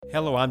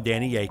Hello, I'm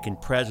Danny Aiken,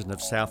 president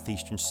of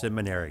Southeastern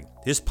Seminary.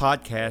 This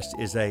podcast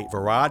is a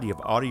variety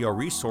of audio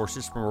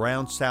resources from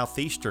around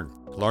Southeastern.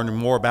 Learning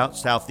more about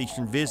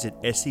Southeastern, visit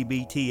sebts.edu.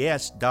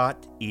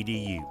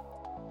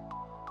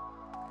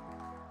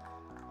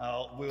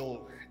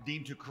 We'll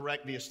deem to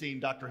correct the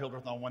esteemed Dr.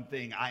 Hildreth on one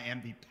thing. I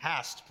am the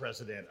past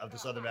president of the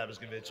Southern Baptist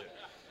Convention.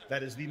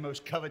 That is the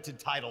most coveted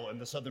title in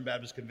the Southern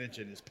Baptist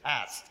Convention, is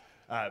past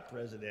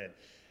president.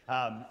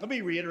 Let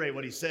me reiterate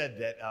what he said,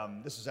 that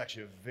this is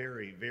actually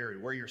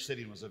where you're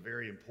sitting was a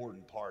very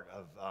important part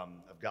of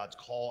God's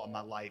call on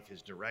my life,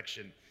 his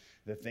direction,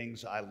 the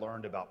things I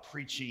learned about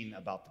preaching,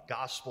 about the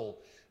gospel,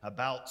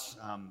 about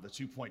the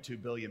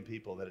 2.2 billion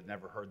people that had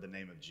never heard the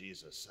name of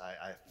Jesus.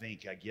 I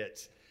think I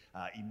get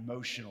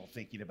emotional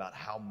thinking about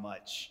how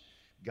much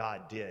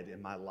God did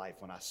in my life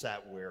when I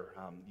sat where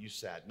you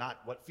sat. Not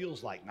what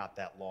feels like not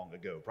that long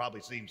ago.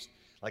 Probably seems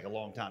like a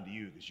long time to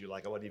you because you're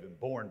like, I wasn't even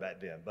born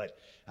back then. But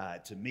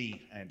to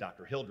me and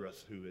Dr.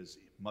 Hildreth, who is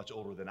much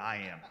older than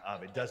I am,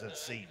 it doesn't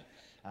seem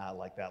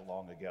like that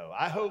long ago.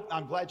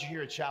 I'm glad you're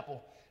here at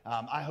Chapel.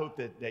 I hope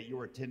that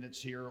your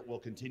attendance here will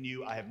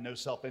continue. I have no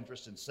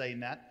self-interest in saying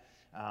that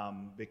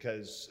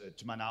because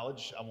to my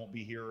knowledge, I won't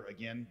be here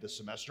again this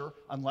semester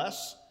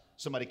unless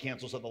somebody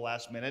cancels at the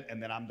last minute,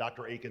 and then I'm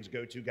Dr. Aiken's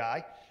go-to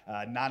guy.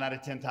 9 out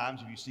of 10 times,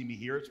 if you see me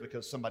here, it's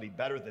because somebody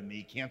better than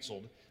me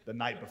canceled the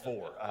night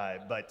before.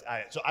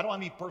 So I don't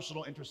have any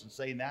personal interest in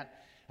saying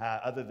that,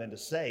 other than to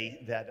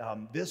say that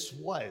this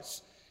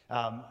was,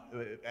 I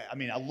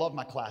love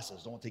my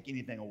classes. Don't want to take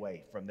anything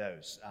away from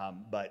those.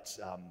 But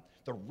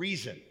the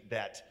reason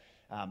that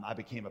I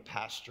became a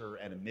pastor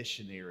and a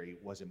missionary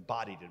was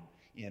embodied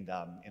in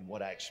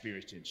what I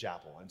experienced in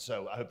Chapel. And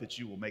so I hope that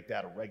you will make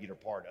that a regular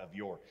part of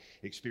your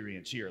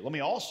experience here. Let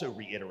me also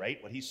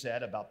reiterate what he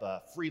said about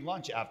the free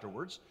lunch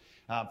afterwards.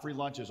 Free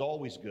lunch is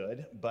always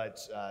good, but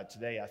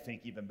today I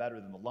think even better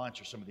than the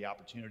lunch are some of the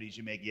opportunities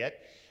you may get.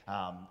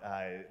 One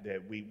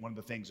of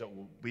the things that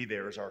will be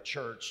there is our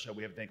church. So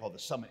we have a thing called the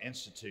Summit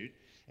Institute.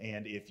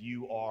 And if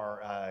you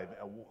are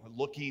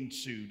looking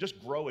to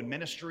just grow in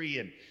ministry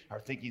and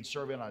are thinking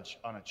serving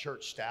on a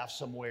church staff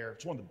somewhere,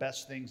 it's one of the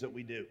best things that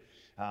we do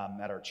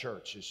at our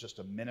church. It's just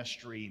a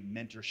ministry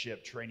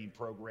mentorship training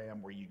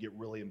program where you get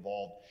really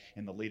involved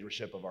in the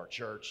leadership of our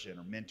church and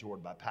are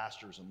mentored by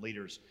pastors and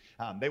leaders.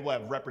 They will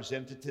have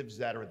representatives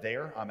that are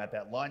there at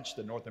that lunch.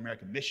 The North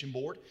American Mission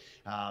Board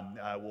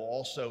will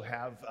also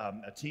have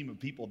a team of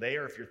people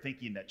there. If you're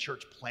thinking that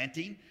church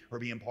planting or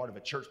being part of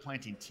a church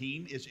planting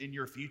team is in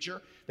your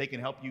future, they can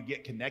help you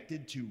get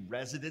connected to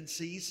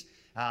residencies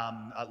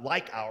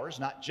like ours,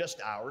 not just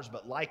ours,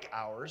 but like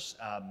ours,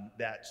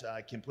 that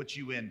can put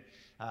you in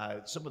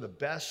some of the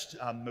best,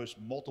 most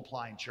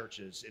multiplying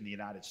churches in the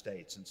United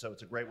States. And so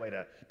it's a great way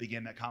to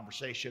begin that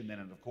conversation.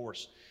 And of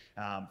course,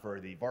 for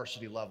the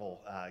varsity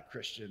level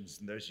Christians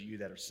and those of you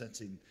that are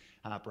sensing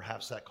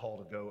perhaps that call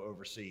to go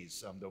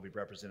overseas, there'll be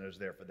representatives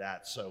there for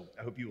that. So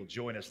I hope you will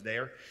join us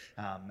there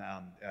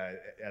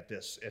at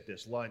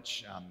this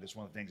lunch. It's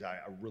one of the things I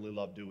really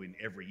love doing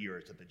every year.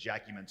 It's at the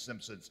Jackie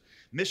Simpson's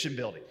Mission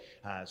Building.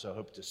 So I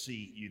hope to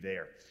see you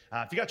there.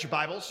 If you got your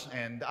Bibles,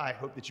 and I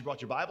hope that you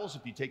brought your Bibles,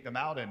 if you take them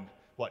out and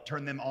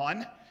turn them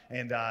on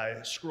and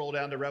scroll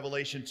down to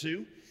Revelation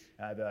 2.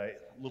 The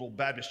little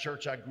Baptist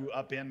church I grew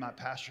up in, my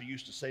pastor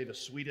used to say the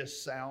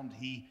sweetest sound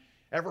he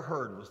ever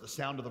heard was the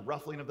sound of the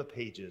ruffling of the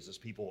pages as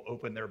people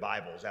opened their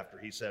Bibles after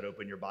he said,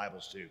 open your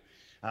Bibles to.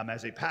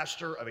 As a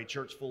pastor of a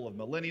church full of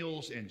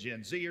millennials and Gen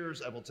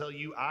Zers, I will tell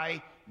you,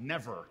 I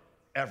never,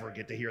 ever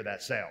get to hear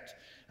that sound.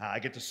 I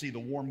get to see the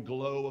warm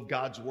glow of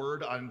God's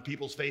word on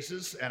people's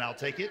faces, and I'll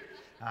take it.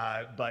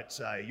 But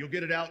you'll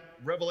get it out,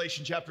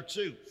 Revelation chapter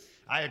 2.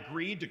 I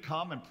agreed to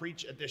come and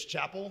preach at this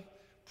chapel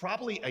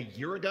probably a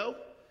year ago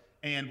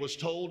and was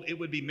told it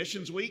would be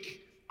Missions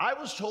Week. I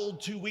was told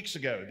 2 weeks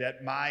ago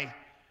that my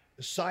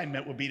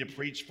assignment would be to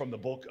preach from the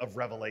book of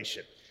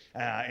Revelation.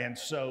 And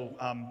so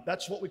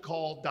that's what we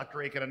call,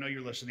 Dr. Aiken, I know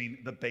you're listening,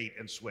 the bait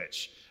and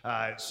switch.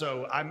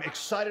 So I'm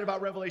excited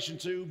about Revelation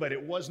 2, but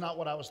it was not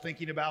what I was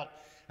thinking about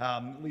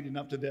leading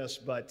up to this.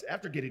 But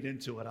after getting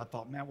into it, I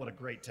thought, man, what a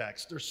great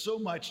text. There's so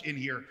much in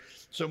here,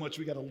 so much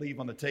we got to leave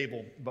on the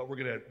table, but we're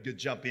going to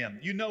jump in.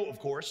 You know, of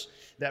course,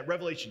 that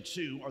Revelation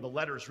 2 are the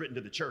letters written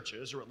to the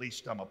churches, or at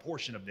least a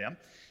portion of them.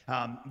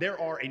 There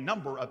are a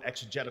number of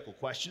exegetical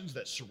questions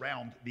that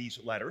surround these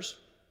letters.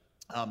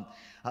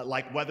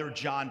 Like whether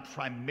John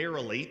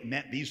primarily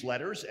meant these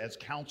letters as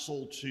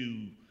counsel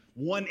to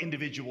one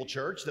individual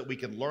church that we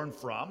can learn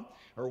from,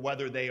 or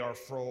whether they are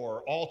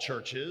for all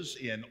churches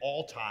in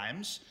all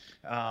times,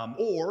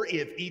 or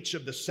if each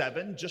of the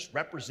 7 just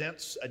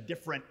represents a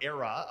different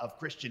era of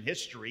Christian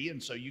history,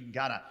 and so you can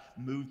kind of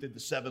move through the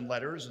 7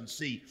 letters and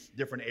see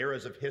different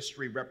eras of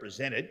history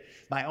represented.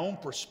 My own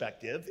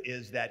perspective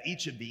is that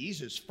each of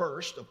these is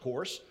first, of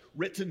course,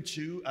 written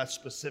to a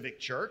specific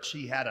church.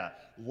 He had a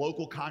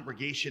local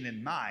congregation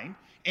in mind,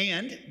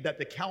 and that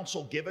the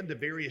counsel given to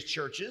various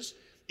churches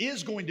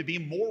is going to be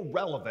more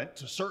relevant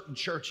to certain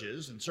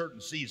churches in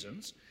certain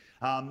seasons.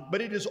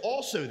 But it is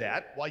also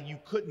that, while you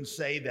couldn't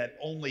say that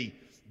only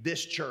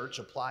this church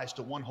applies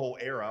to one whole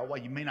era. While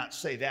you may not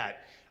say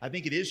that, I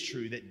think it is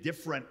true that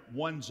different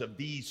ones of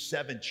these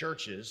 7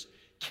 churches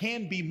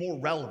can be more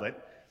relevant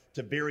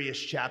to various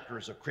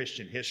chapters of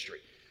Christian history.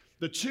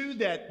 The two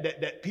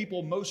that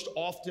people most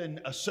often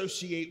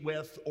associate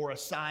with or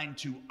assign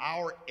to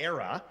our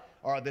era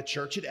are the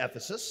church at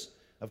Ephesus,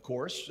 of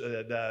course,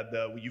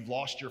 the You've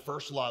Lost Your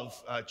First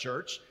Love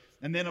church,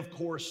 and then, of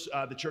course,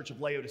 the church of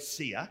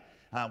Laodicea,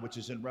 which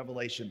is in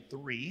Revelation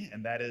 3,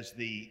 and that is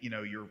the,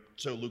 you're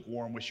so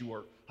lukewarm, wish you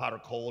were hot or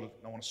cold,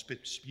 I want to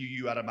spew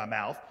you out of my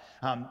mouth.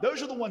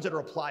 Those are the ones that are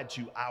applied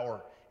to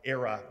our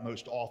era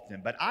most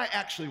often. But I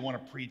actually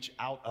want to preach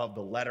out of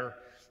the letter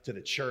to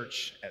the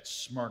church at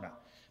Smyrna,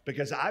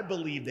 because I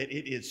believe that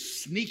it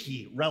is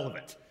sneaky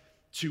relevant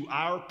to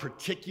our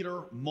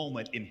particular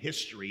moment in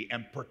history,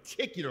 and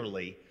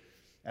particularly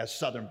as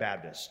Southern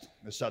Baptists,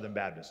 the Southern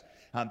Baptists.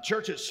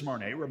 Church at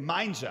Smyrna, it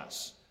reminds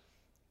us,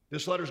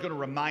 this letter is going to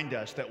remind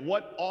us that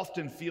what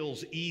often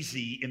feels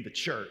easy in the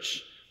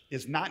church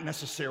is not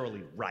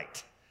necessarily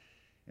right.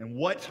 And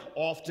what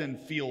often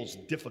feels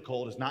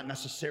difficult is not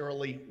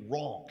necessarily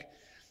wrong.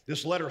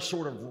 This letter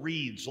sort of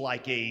reads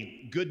like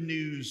a good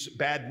news,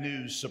 bad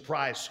news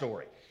surprise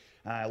story.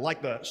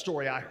 Like the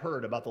story I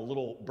heard about the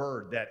little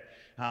bird that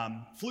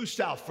flew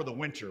south for the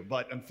winter,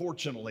 but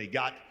unfortunately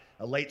got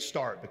a late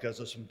start because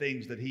of some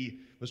things that he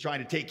was trying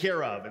to take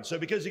care of. And so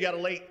because he got a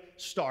late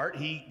start,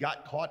 he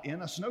got caught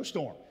in a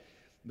snowstorm.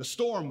 The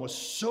storm was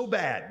so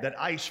bad that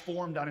ice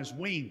formed on his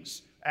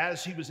wings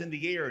as he was in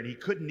the air, and he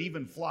couldn't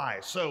even fly.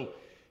 So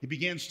he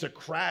begins to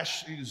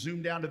crash. He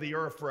zoomed down to the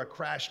earth for a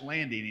crash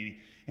landing,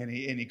 and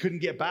he couldn't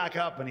get back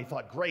up, and he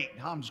thought, great,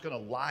 now I'm just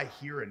going to lie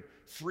here and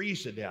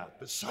freeze to death.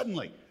 But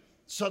suddenly,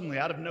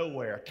 out of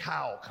nowhere, a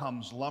cow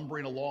comes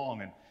lumbering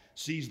along and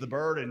sees the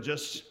bird and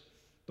just,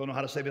 don't know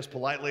how to say this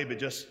politely, but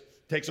just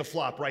takes a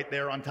flop right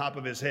there on top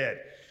of his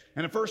head.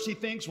 And at first he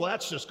thinks, well,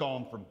 that's just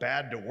gone from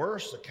bad to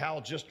worse. The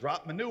cow just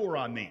dropped manure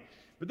on me.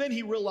 But then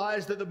he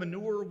realized that the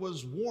manure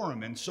was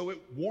warm, and so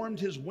it warmed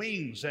his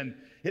wings, and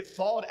it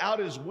thawed out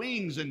his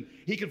wings, and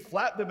he could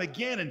flap them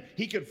again, and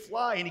he could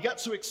fly. And he got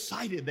so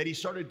excited that he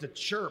started to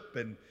chirp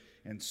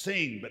and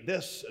sing. But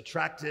this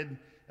attracted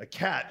a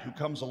cat who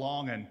comes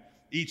along and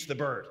eats the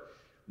bird.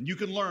 And you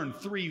can learn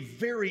 3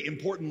 very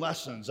important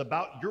lessons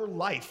about your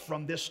life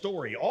from this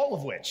story, all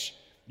of which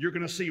you're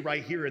going to see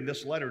right here in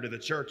this letter to the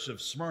church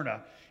of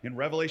Smyrna in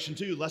Revelation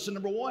 2. Lesson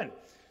number 1,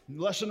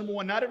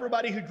 not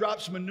everybody who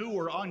drops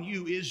manure on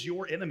you is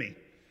your enemy.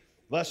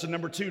 Lesson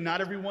number 2,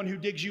 not everyone who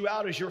digs you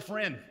out is your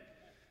friend.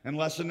 And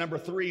lesson number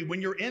 3,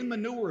 when you're in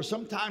manure,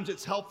 sometimes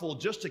it's helpful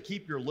just to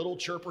keep your little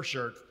chirper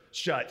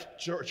shut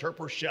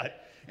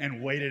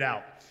and wait it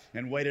out.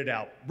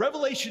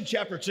 Revelation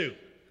chapter 2.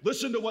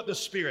 Listen to what the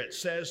Spirit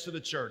says to the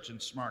church in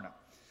Smyrna.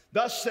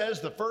 Thus says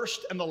the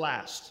first and the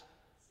last,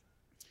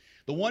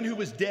 the one who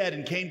was dead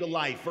and came to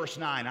life. Verse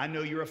 9, I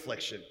know your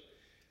affliction,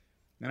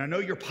 and I know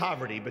your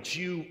poverty, but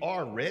you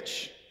are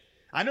rich.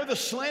 I know the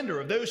slander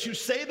of those who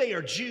say they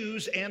are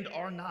Jews and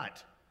are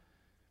not,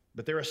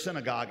 but they're a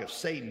synagogue of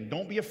Satan.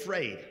 Don't be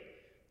afraid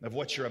of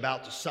what you're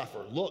about to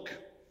suffer. Look,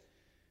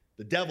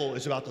 the devil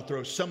is about to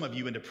throw some of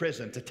you into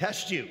prison to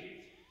test you.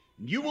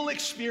 You will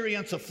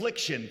experience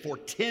affliction for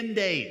 10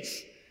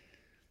 days.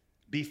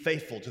 Be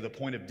faithful to the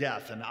point of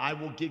death, and I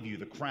will give you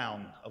the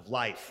crown of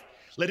life.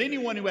 Let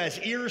anyone who has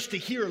ears to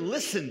hear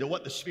listen to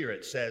what the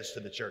Spirit says to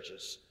the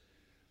churches,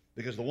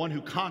 because the one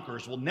who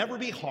conquers will never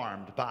be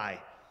harmed by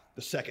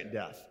the second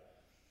death.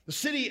 The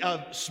city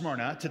of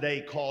Smyrna, today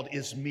called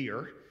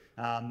Izmir,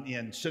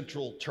 in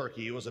central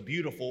Turkey, it was a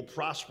beautiful,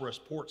 prosperous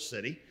port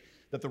city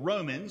that the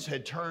Romans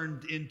had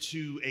turned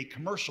into a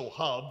commercial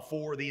hub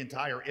for the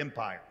entire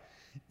empire.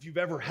 If you've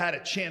ever had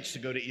a chance to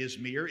go to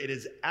Izmir, it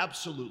is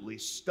absolutely,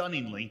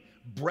 stunningly,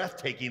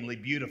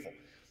 breathtakingly beautiful.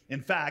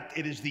 In fact,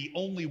 it is the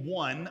only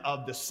one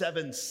of the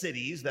 7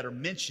 cities that are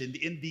mentioned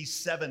in these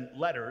 7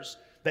 letters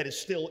that is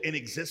still in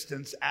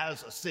existence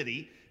as a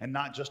city and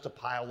not just a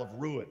pile of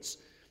ruins.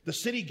 The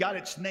city got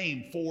its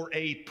name for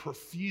a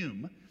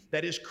perfume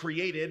that is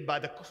created by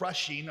the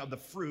crushing of the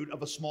fruit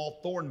of a small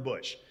thorn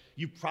bush.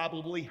 You've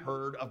probably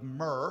heard of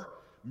myrrh.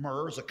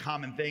 Myrrh is a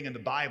common thing in the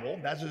Bible.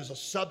 That is a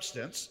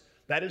substance.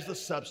 That is the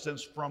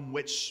substance from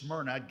which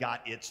Smyrna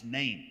got its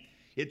name.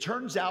 It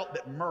turns out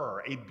that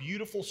myrrh, a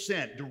beautiful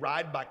scent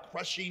derived by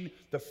crushing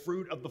the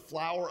fruit of the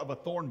flower of a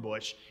thorn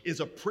bush, is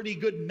a pretty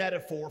good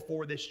metaphor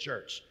for this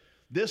church.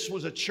 This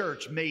was a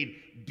church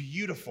made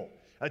beautiful,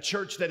 a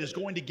church that is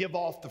going to give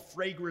off the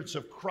fragrance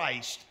of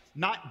Christ,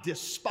 not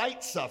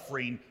despite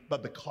suffering,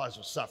 but because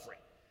of suffering.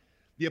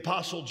 The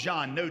Apostle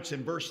John notes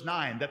in verse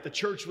 9 that the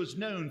church was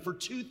known for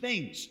 2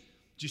 things.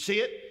 Did you see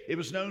it? It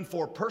was known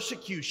for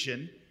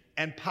persecution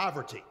and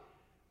poverty.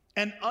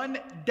 And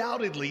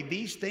undoubtedly,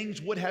 these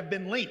things would have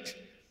been linked,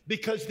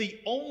 because the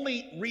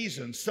only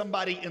reason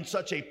somebody in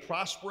such a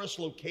prosperous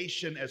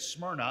location as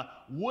Smyrna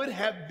would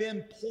have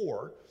been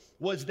poor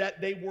was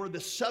that they were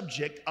the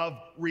subject of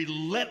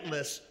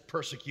relentless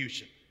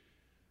persecution.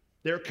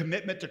 Their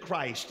commitment to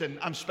Christ, and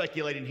I'm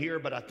speculating here,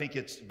 but I think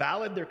it's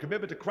valid, their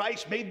commitment to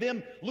Christ made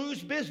them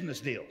lose business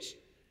deals.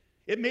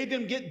 It made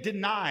them get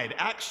denied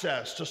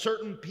access to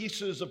certain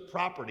pieces of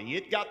property.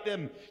 It got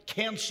them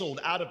canceled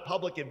out of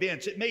public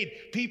events. It made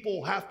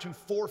people have to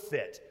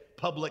forfeit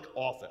public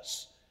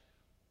office.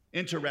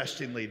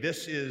 Interestingly,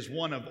 this is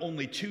one of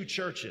only 2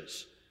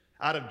 churches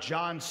out of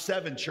John's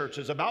 7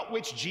 churches about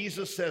which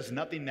Jesus says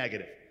nothing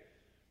negative.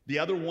 The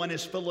other one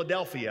is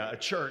Philadelphia, a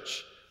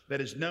church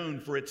that is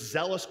known for its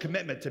zealous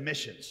commitment to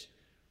missions.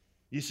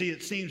 You see,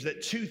 it seems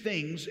that 2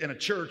 things in a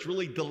church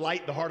really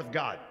delight the heart of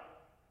God: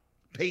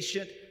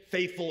 patient,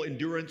 faithful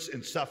endurance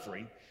in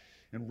suffering,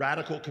 and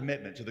radical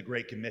commitment to the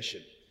Great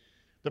Commission.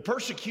 The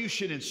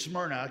persecution in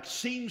Smyrna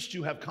seems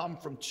to have come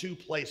from 2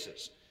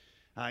 places.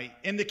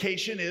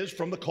 Indication is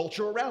from the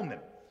culture around them.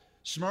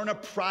 Smyrna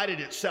prided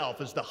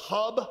itself as the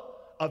hub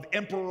of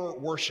emperor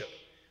worship.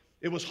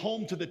 It was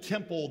home to the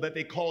temple that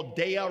they called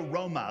Dea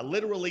Roma,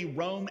 literally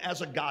Rome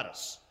as a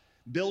goddess,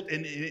 built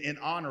in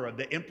honor of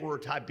the Emperor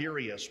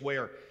Tiberius,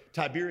 where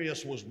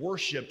Tiberius was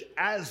worshiped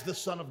as the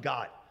Son of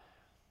God.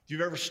 If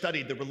you've ever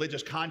studied the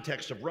religious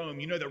context of Rome,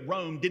 you know that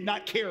Rome did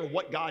not care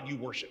what God you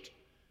worshiped.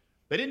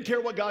 They didn't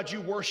care what God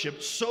you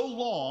worshiped so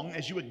long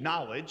as you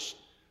acknowledged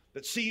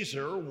that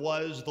Caesar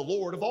was the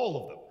Lord of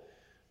all of them.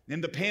 In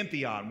the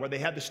Pantheon, where they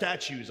had the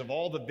statues of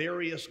all the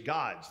various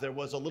gods, there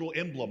was a little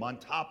emblem on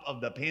top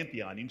of the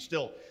Pantheon. You can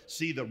still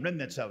see the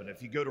remnants of it.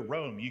 If you go to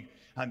Rome,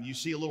 you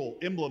see a little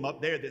emblem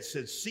up there that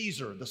says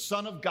Caesar, the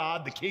Son of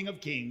God, the King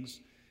of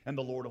Kings, and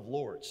the Lord of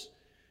Lords.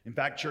 In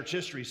fact, church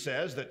history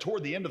says that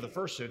toward the end of the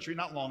 1st century,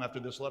 not long after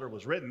this letter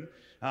was written,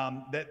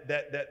 that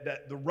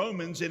the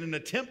Romans, in an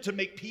attempt to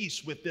make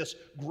peace with this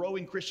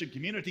growing Christian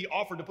community,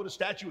 offered to put a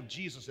statue of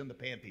Jesus in the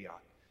Pantheon.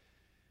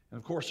 And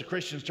of course, the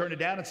Christians turned it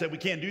down and said, we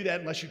can't do that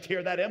unless you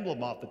tear that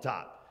emblem off the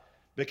top,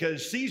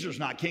 because Caesar's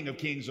not King of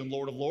Kings and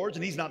Lord of Lords,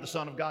 and he's not the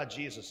Son of God.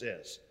 Jesus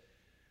is.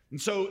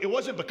 And so it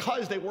wasn't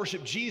because they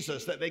worshiped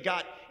Jesus that they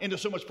got into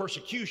so much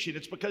persecution.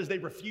 It's because they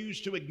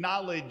refused to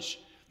acknowledge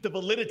the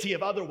validity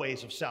of other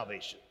ways of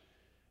salvation.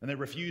 And they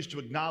refused to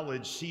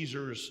acknowledge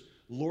Caesar's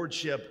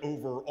lordship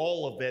over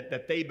all of it,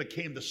 that they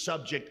became the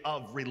subject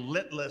of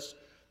relentless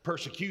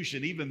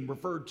persecution, even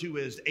referred to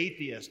as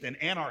atheists and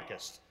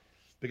anarchists,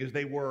 because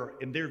they were,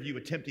 in their view,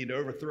 attempting to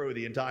overthrow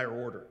the entire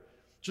order.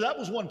 So that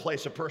was one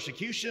place of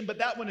persecution, but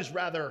that one is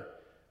rather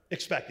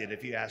expected,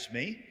 if you ask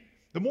me.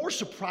 The more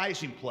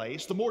surprising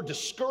place, the more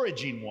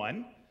discouraging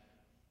one,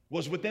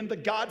 was within the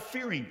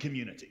God-fearing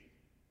community.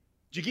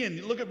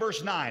 Again, look at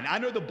verse 9. I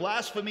know the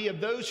blasphemy of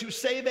those who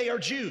say they are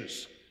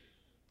Jews.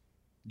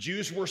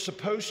 Jews were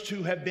supposed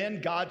to have been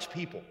God's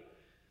people,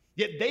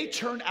 yet they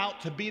turn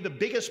out to be the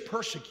biggest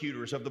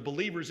persecutors of the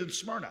believers in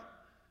Smyrna.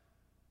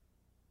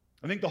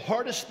 I think the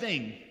hardest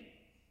thing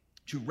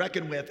to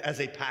reckon with as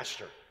a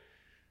pastor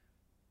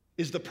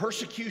is the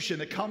persecution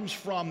that comes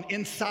from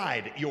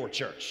inside your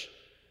church,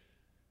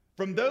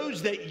 from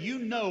those that you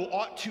know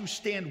ought to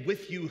stand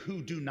with you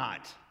who do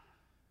not.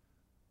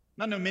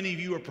 I know many of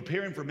you are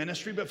preparing for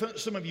ministry, but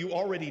some of you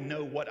already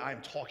know what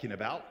I'm talking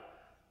about.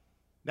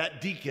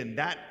 That deacon,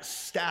 that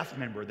staff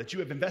member that you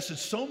have invested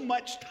so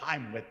much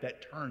time with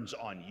that turns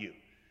on you.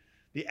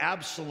 The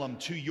Absalom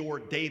to your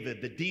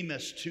David, the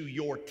Demas to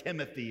your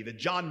Timothy, the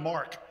John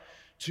Mark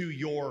to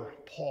your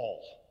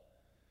Paul.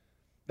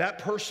 That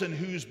person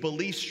whose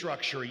belief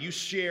structure you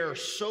share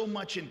so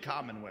much in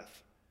common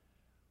with,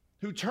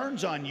 who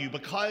turns on you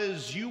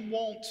because you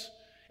won't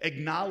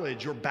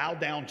acknowledge or bow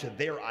down to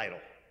their idol.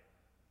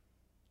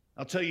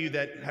 I'll tell you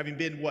that having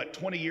been,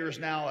 20 years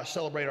now, I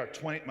celebrate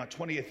my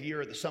 20th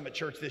year at the Summit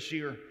Church this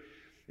year.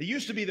 It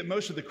used to be that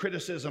most of the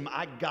criticism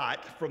I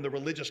got from the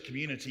religious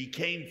community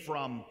came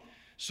from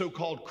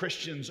so-called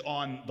Christians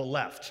on the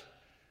left,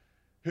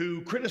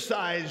 who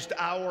criticized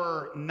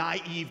our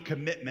naive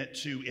commitment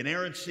to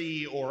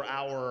inerrancy or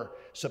our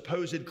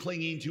supposed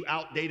clinging to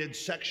outdated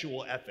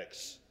sexual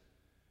ethics.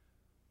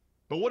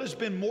 But what has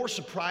been more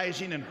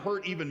surprising and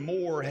hurt even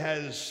more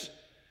has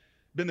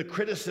been the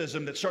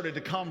criticism that started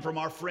to come from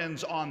our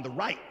friends on the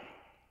right,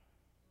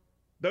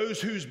 those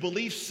whose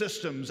belief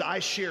systems I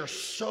share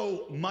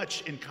so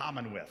much in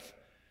common with,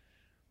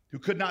 who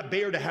could not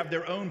bear to have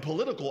their own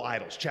political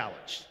idols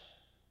challenged.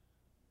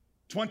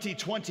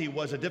 2020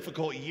 was a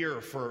difficult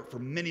year for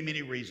many,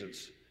 many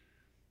reasons.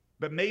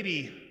 But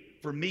maybe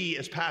for me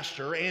as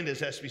pastor and as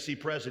SBC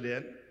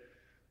president,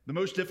 the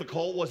most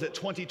difficult was that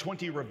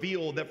 2020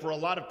 revealed that for a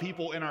lot of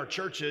people in our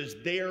churches,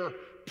 their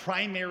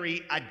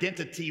primary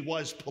identity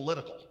was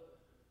political.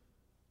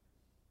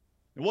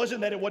 It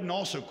wasn't that it wasn't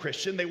also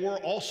Christian. They were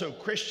also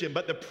Christian,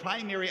 but the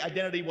primary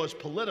identity was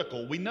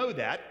political. We know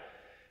that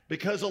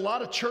because a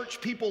lot of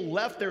church people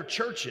left their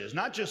churches,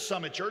 not just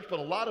Summit Church, but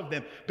a lot of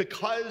them,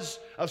 because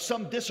of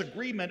some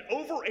disagreement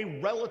over a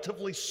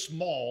relatively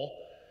small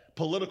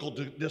political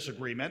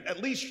disagreement,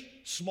 at least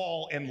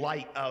small in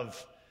light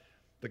of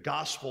the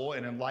gospel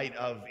and in light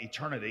of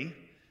eternity.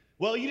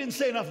 Well, you didn't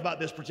say enough about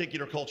this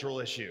particular cultural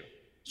issue,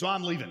 so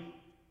I'm leaving.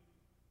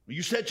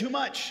 You said too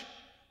much,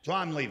 so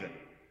I'm leaving.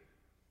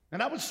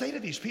 And I would say to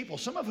these people,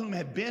 some of whom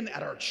had been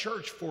at our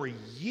church for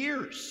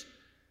years,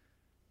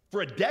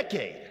 for a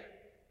decade,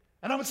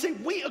 And I would say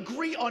we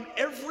agree on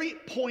every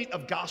point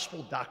of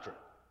gospel doctrine.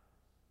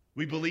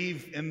 We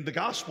believe in the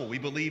gospel. We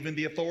believe in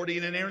the authority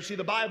and inerrancy of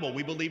the Bible.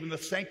 We believe in the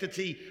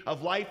sanctity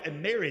of life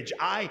and marriage.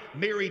 I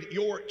married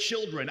your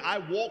children. I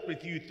walked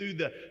with you through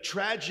the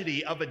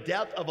tragedy of a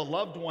death of a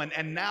loved one,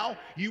 and now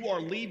you are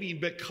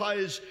leaving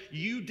because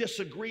you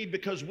disagreed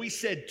because we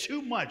said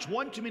too much,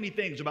 one too many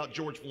things about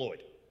George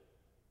Floyd.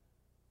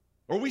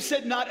 Or we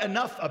said not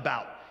enough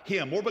about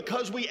him, or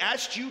because we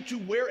asked you to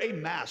wear a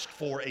mask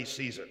for a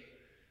season,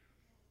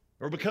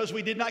 or because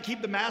we did not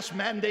keep the mask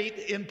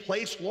mandate in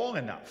place long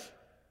enough.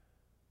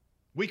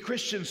 We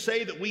Christians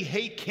say that we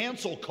hate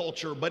cancel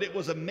culture, but it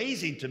was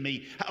amazing to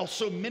me how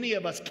so many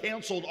of us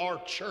canceled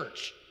our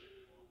church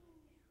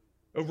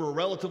over a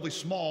relatively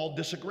small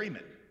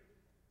disagreement.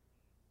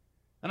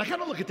 And I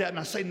kind of look at that and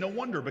I say, no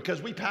wonder,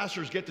 because we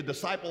pastors get to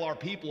disciple our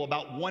people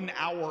about 1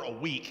 hour a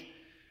week,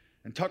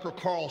 and Tucker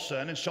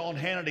Carlson and Sean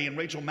Hannity and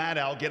Rachel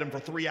Maddow get them for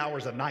 3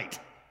 hours a night.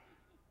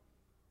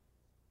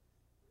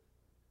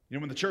 You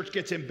know, when the church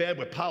gets in bed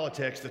with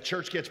politics, the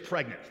church gets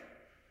pregnant.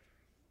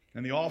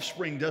 And the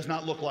offspring does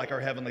not look like our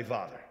Heavenly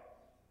Father.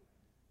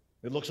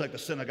 It looks like the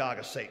synagogue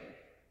of Satan.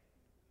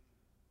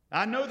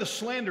 I know the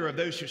slander of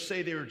those who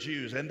say they are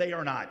Jews, and they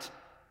are not.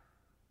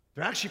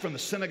 They're actually from the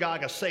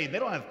synagogue of Satan. They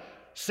don't have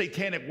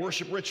satanic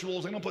worship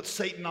rituals. They don't put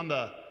Satan on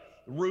the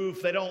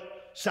roof. They don't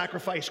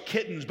sacrifice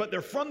kittens, but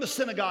they're from the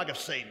synagogue of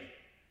Satan.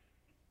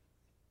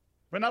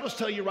 And I'll just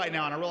tell you right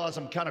now, and I realize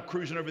I'm kind of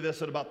cruising over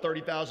this at about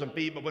 30,000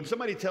 feet, but when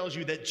somebody tells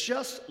you that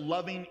just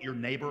loving your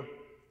neighbor,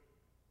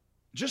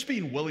 just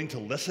being willing to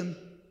listen,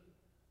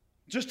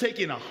 just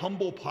taking a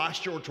humble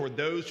posture toward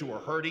those who are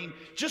hurting,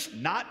 just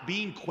not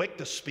being quick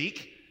to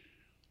speak,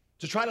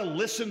 to try to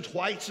listen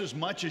twice as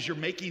much as you're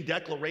making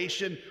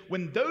declaration,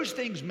 when those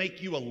things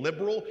make you a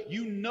liberal,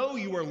 you know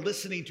you are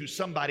listening to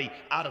somebody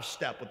out of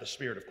step with the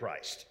Spirit of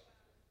Christ.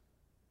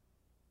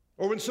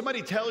 Or when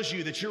somebody tells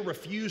you that your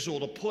refusal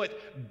to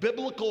put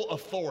biblical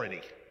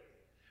authority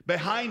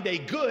behind a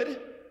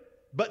good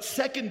but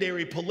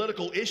secondary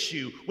political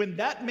issue, when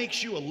that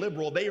makes you a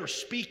liberal, they are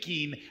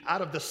speaking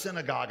out of the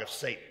synagogue of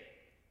Satan.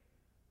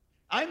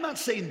 I'm not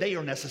saying they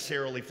are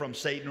necessarily from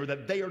Satan or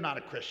that they are not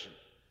a Christian.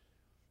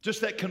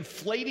 Just that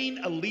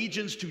conflating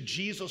allegiance to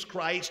Jesus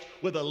Christ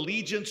with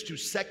allegiance to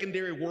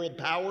secondary world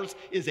powers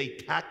is a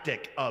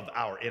tactic of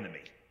our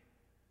enemy.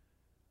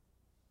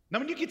 Now,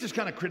 when you get this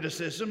kind of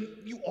criticism,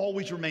 you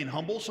always remain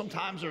humble.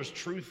 Sometimes there's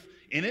truth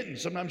in it, and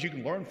sometimes you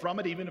can learn from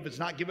it, even if it's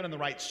not given in the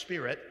right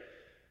spirit.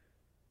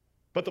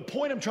 But the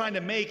point I'm trying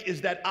to make is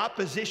that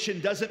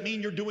opposition doesn't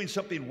mean you're doing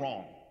something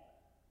wrong.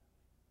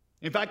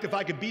 In fact, if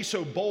I could be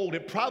so bold,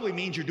 it probably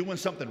means you're doing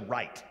something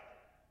right.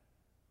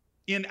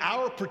 In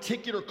our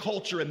particular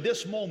culture, in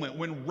this moment,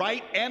 when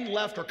right and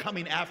left are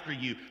coming after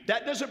you,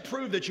 that doesn't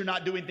prove that you're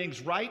not doing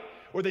things right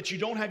or that you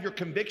don't have your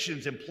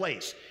convictions in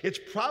place. It's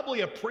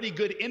probably a pretty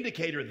good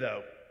indicator,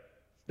 though,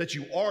 that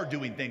you are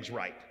doing things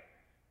right.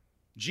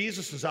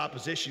 Jesus'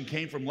 opposition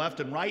came from left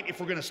and right. If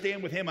we're going to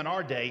stand with him in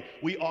our day,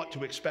 we ought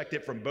to expect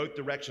it from both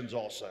directions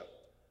also.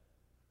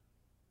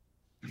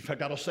 In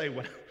fact, I'll say,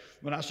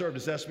 when I served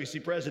as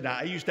SBC president,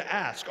 I used to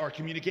ask our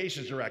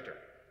communications director,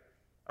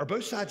 are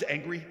both sides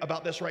angry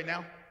about this right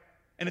now?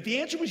 And if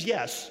the answer was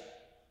yes,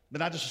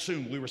 then I just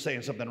assumed we were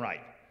saying something right.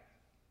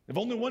 If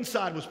only one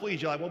side was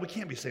pleased, you're like, well, we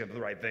can't be saying the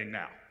right thing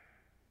now.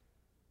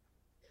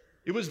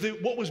 It was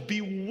what was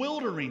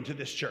bewildering to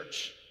this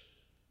church.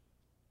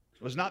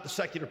 It was not the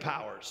secular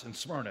powers in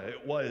Smyrna.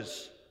 It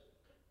was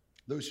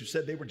those who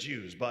said they were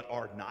Jews but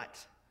are not.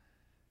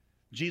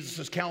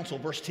 Jesus' counsel,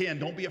 verse 10,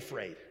 don't be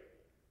afraid.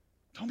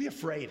 Don't be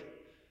afraid.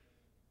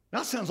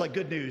 That sounds like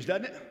good news,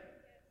 doesn't it?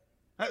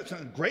 That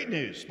sounds great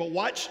news. But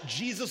watch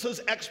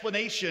Jesus'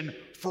 explanation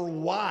for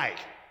why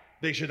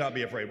they should not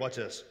be afraid. Watch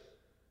this.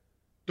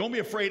 Don't be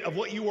afraid of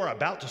what you are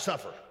about to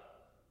suffer.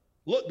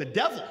 Look, the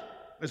devil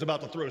is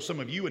about to throw some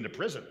of you into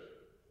prison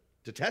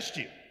to test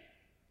you.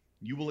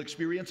 You will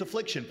experience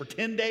affliction for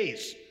 10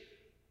 days.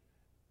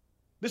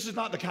 This is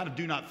not the kind of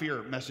do not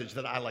fear message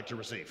that I like to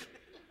receive.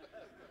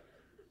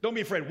 Don't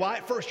be afraid. Why?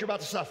 First, you're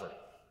about to suffer.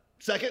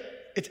 Second,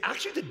 it's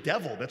actually the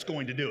devil that's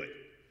going to do it.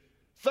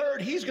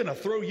 Third, he's going to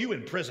throw you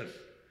in prison.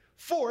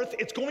 Fourth,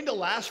 it's going to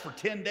last for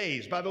 10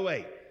 days. By the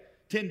way,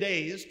 10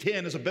 days,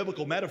 10 is a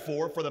biblical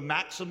metaphor for the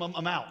maximum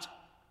amount.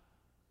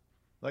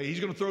 Like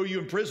he's going to throw you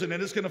in prison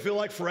and it's going to feel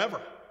like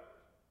forever.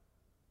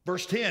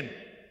 Verse 10,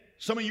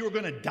 some of you are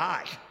going to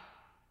die.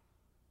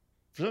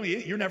 For some of you,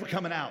 you're never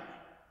coming out.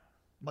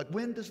 I'm like,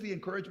 when does the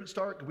encouragement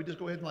start? Can we just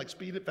go ahead and like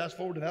speed it, fast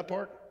forward to that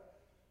part?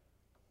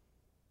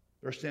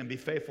 Verse 10, be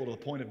faithful to the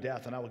point of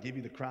death and I will give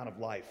you the crown of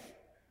life.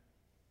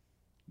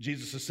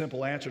 Jesus'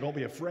 simple answer, don't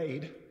be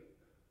afraid,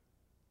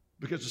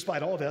 because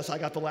despite all this, I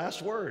got the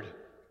last word.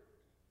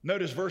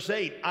 Notice verse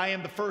 8, I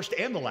am the first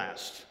and the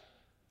last.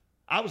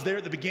 I was there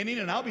at the beginning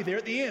and I'll be there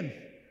at the end.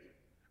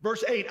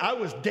 Verse 8, I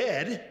was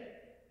dead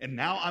and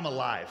now I'm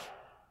alive.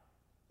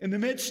 In the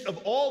midst of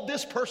all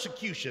this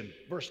persecution,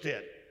 verse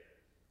 10,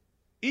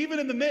 even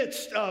in the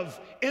midst of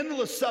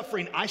endless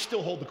suffering, I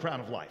still hold the crown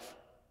of life.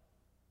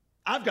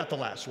 I've got the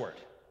last word.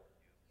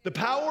 The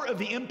power of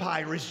the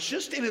empire is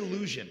just an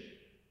illusion.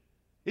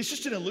 It's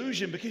just an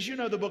illusion because you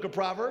know the book of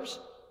Proverbs.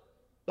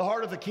 The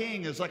heart of the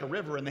king is like a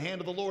river in the hand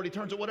of the Lord. He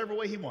turns it whatever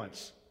way he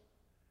wants.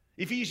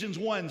 Ephesians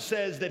 1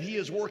 says that he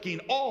is working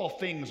all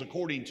things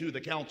according to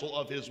the counsel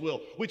of his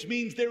will, which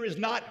means there is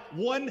not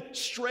one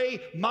stray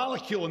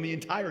molecule in the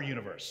entire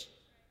universe.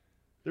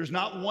 There's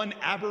not one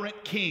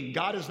aberrant king.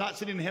 God is not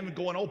sitting in heaven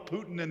going, oh,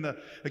 Putin and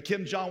the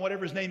Kim Jong,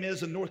 whatever his name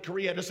is in North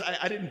Korea.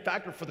 I didn't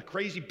factor for the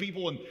crazy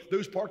people in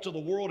those parts of the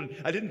world, and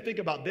I didn't think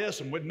about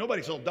this, and when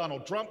nobody saw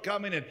Donald Trump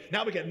coming, and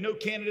now we got no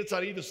candidates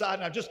on either side,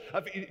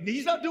 and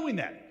he's not doing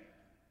that.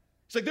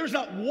 It's like there's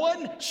not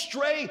one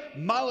stray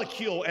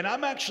molecule, and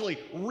I'm actually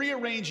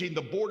rearranging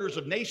the borders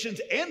of nations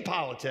and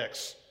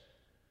politics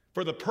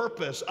for the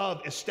purpose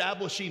of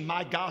establishing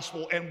my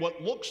gospel, and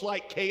what looks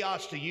like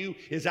chaos to you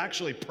is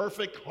actually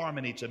perfect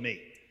harmony to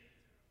me.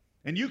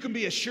 And you can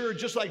be assured,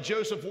 just like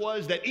Joseph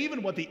was, that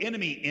even what the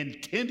enemy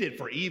intended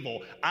for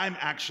evil, I'm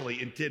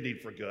actually intending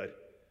for good.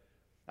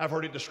 I've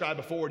heard it described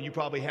before, and you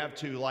probably have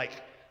too, like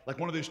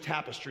one of those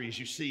tapestries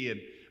you see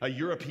in a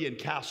European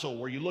castle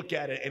where you look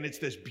at it and it's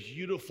this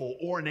beautiful,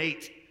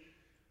 ornate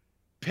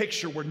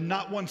picture where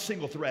not one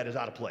single thread is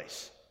out of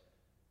place.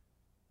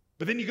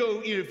 But then you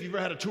go, if you've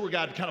ever had a tour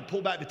guide kind of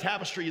pull back the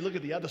tapestry, you look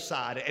at the other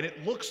side, and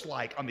it looks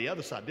like on the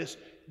other side, this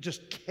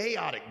just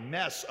chaotic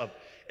mess of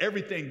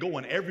everything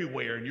going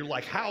everywhere. And you're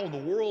like, how in the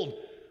world,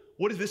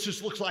 what does this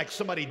just looks like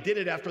somebody did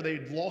it after they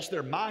lost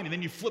their mind? And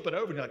then you flip it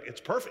over and you're like,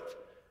 it's perfect.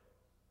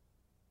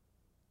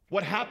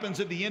 What happens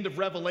at the end of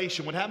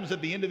Revelation, what happens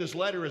at the end of this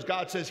letter is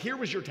God says, here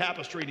was your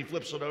tapestry, and he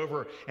flips it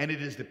over, and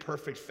it is the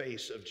perfect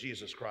face of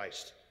Jesus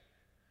Christ.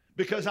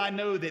 Because I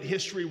know that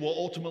history will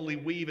ultimately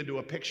weave into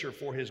a picture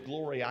for his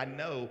glory. I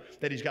know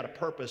that he's got a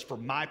purpose for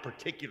my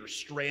particular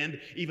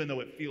strand, even though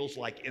it feels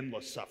like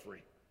endless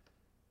suffering.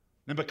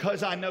 And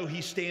because I know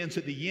he stands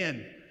at the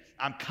end,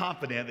 I'm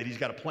confident that he's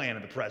got a plan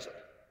in the present.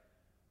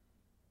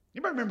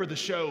 Anybody remember the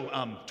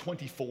show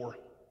 24?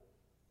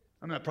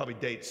 I know that probably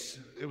dates.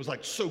 It was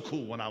like so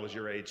cool when I was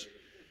your age.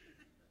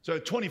 So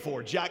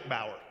 24, Jack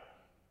Bauer.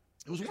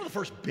 It was one of the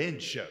first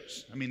binge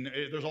shows. I mean,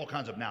 there's all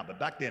kinds of now, but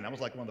back then, that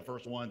was like one of the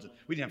first ones.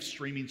 We didn't have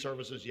streaming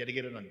services. You had to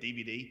get it on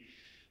DVD.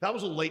 That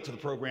was a little late to the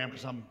program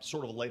because I'm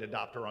sort of a late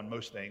adopter on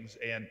most things.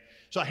 And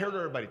so I heard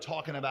everybody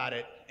talking about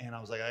it, and I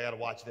was like, I got to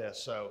watch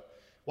this. So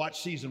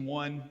watched season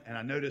 1, and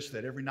I noticed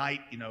that every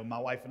night, my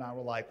wife and I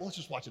were like, well, let's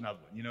just watch another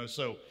one,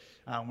 So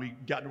we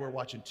got to where we're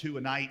watching 2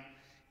 a night.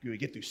 We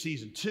get through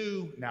season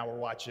 2. Now we're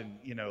watching,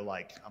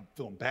 I'm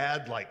feeling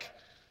bad,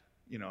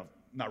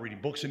 not reading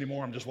books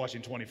anymore. I'm just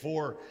watching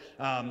 24.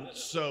 But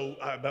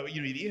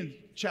the end,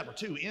 chapter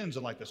 2 ends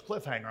on like this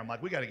cliffhanger. I'm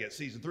like, we got to get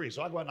season 3.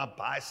 So I go out and I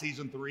buy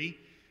season 3.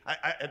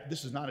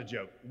 This is not a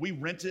joke. We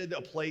rented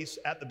a place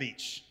at the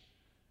beach.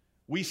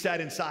 We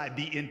sat inside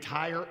the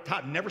entire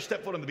time, never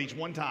stepped foot on the beach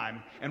one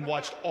time, and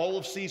watched all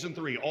of season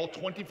 3, all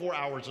 24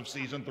 hours of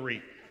season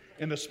 3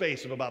 in the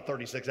space of about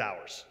 36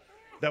 hours.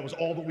 That was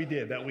all that we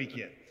did that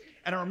weekend.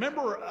 And I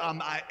remember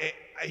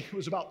it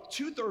was about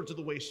 2/3 of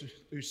the way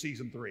through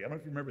season 3. I don't know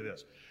if you remember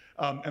this.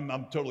 And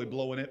I'm totally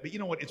blowing it. But you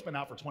know what? It's been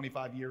out for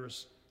 25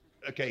 years.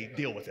 Okay,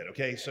 deal with it,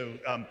 okay? So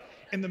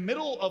in the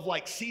middle of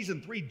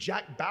season 3,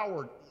 Jack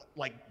Bauer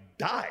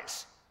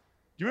dies.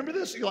 Do you remember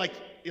this? You're like,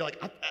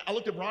 I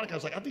looked at Veronica, I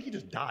was like, I think he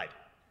just died.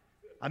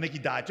 I think he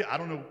died too. I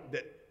don't know,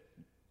 that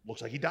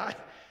looks like he died.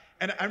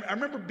 And I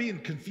remember being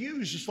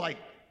confused, just like,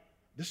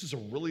 this is a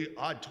really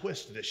odd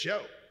twist to this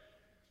show.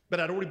 But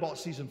I'd already bought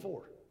season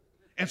 4.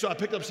 And so I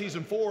picked up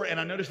season 4, and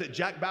I noticed that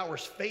Jack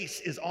Bauer's face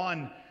is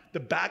on the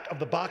back of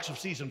the box of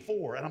season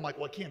 4. And I'm like,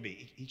 well, it can't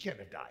be. He can't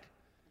have died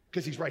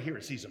because he's right here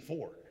in season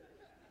 4.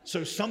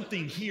 So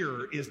something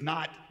here is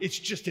not, it's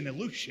just an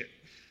illusion.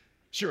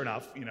 Sure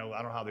enough, I don't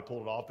know how they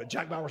pulled it off, but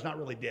Jack Bauer's not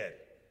really dead.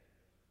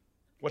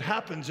 What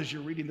happens as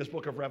you're reading this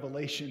book of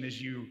Revelation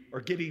is you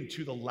are getting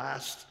to the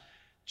last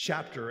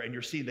chapter, and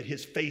you're seeing that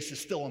his face is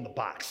still on the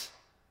box.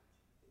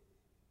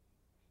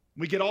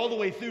 We get all the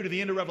way through to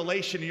the end of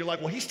Revelation, and you're like,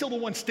 well, he's still the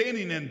one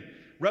standing in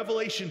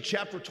Revelation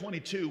chapter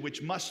 22,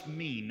 which must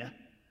mean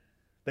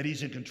that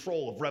he's in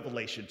control of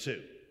Revelation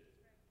 2.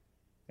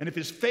 And if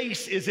his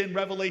face is in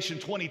Revelation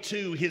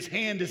 22, his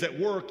hand is at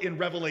work in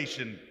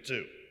Revelation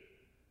 2.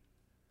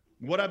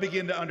 What I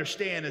begin to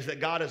understand is that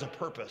God has a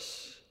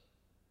purpose,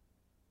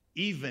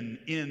 even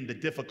in the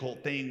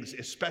difficult things,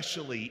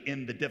 especially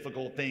in the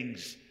difficult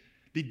things.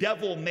 The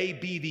devil may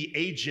be the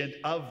agent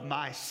of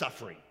my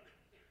suffering,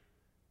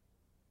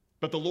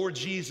 but the Lord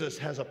Jesus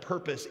has a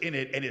purpose in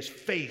it, and his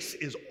face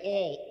is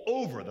all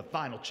over the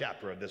final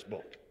chapter of this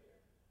book.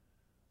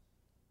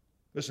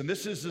 Listen,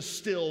 this is a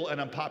still an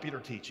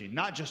unpopular teaching,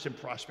 not just in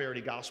prosperity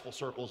gospel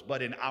circles,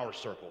 but in our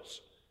circles.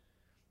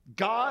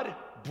 God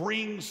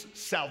brings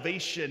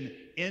salvation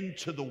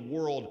into the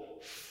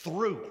world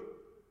through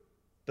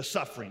the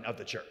suffering of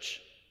the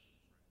church.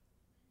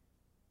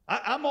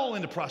 I'm all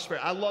into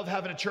prosperity. I love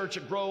having a church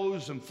that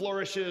grows and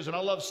flourishes, and I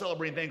love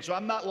celebrating things, so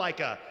I'm not like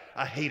a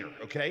hater,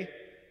 okay?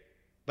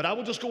 But I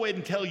will just go ahead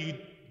and tell you,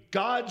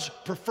 God's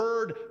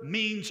preferred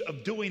means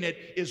of doing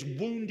it is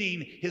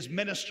wounding his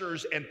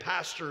ministers and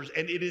pastors,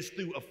 and it is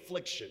through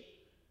affliction.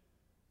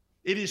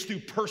 It is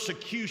through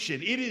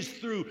persecution. It is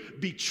through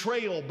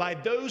betrayal by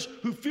those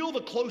who feel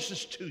the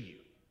closest to you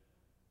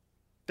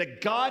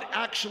that God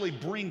actually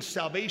brings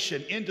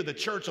salvation into the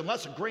church.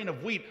 Unless a grain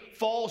of wheat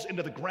falls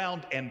into the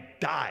ground and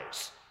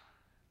dies,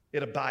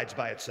 it abides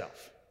by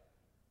itself.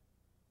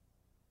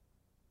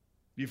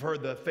 You've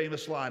heard the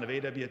famous line of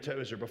A.W.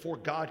 Tozer, before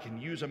God can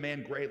use a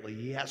man greatly,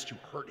 he has to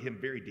hurt him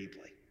very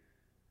deeply.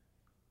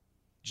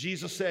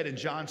 Jesus said in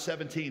John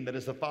 17 that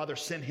as the Father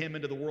sent him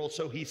into the world,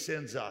 so he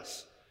sends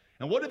us.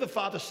 And what did the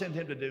Father send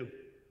him to do?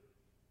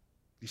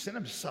 He sent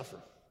him to suffer.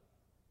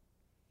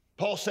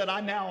 Paul said, I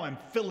now am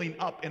filling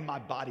up in my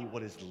body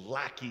what is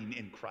lacking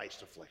in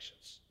Christ's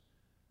afflictions.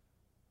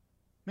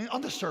 I mean,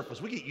 on the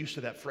surface, we get used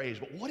to that phrase,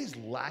 but what is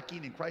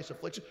lacking in Christ's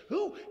affliction?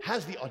 Who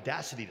has the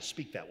audacity to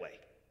speak that way?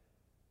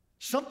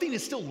 Something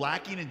is still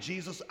lacking in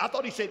Jesus. I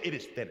thought he said it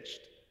is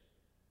finished.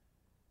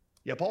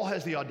 Yeah, Paul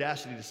has the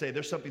audacity to say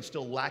there's something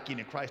still lacking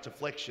in Christ's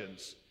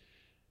afflictions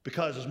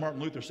because, as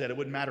Martin Luther said, it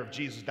wouldn't matter if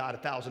Jesus died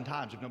 1,000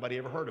 times if nobody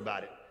ever heard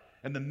about it.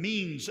 And the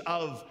means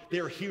of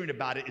their hearing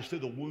about it is through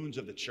the wounds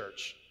of the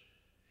church.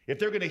 If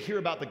they're going to hear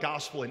about the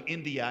gospel in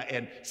India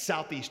and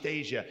Southeast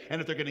Asia, and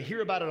if they're going to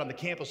hear about it on the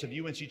campus of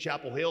UNC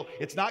Chapel Hill,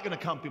 it's not going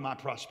to come through my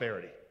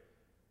prosperity.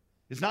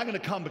 It's not going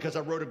to come because I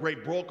wrote a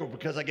great book or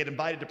because I get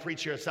invited to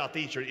preach here at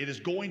Southeastern. It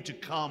is going to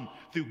come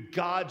through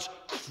God's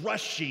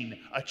crushing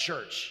a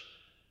church,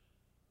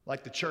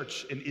 like the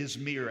church in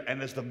Izmir.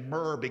 And as the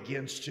myrrh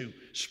begins to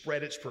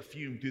spread its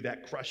perfume through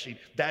that crushing,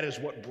 that is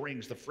what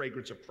brings the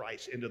fragrance of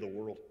Christ into the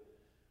world.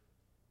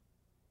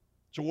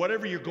 So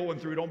whatever you're going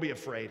through, don't be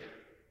afraid.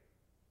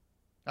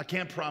 I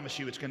can't promise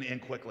you it's going to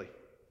end quickly.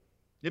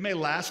 It may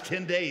last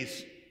 10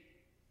 days.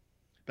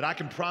 But I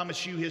can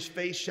promise you his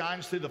face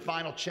shines through the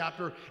final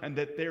chapter and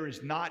that there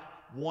is not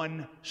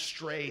one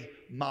stray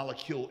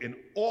molecule in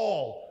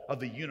all of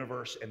the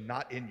universe and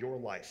not in your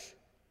life.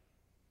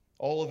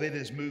 All of it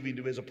is moving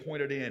to his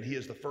appointed end. He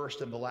is the first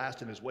and the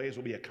last, and his ways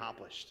will be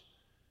accomplished.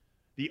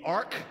 The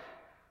arc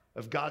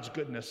of God's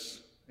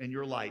goodness in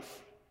your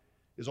life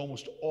is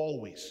almost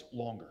always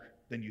longer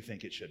than you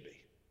think it should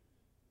be.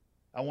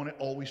 I want it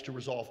always to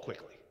resolve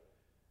quickly.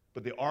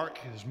 But the arc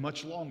is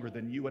much longer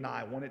than you and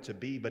I want it to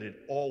be, but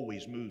it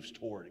always moves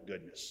toward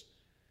goodness.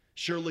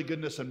 Surely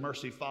goodness and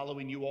mercy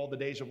following you all the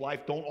days of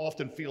life. Don't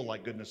often feel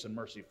like goodness and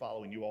mercy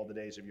following you all the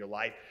days of your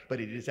life,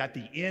 but it is at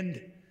the end.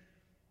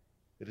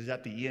 It is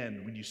at the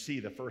end when you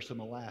see the first and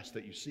the last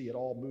that you see it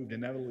all moved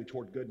inevitably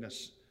toward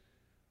goodness.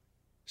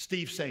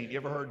 Steve Saint, you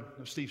ever heard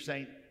of Steve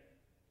Saint?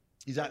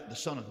 He's the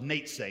son of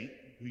Nate Saint,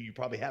 who you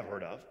probably have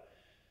heard of,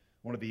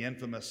 one of the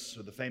infamous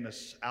or the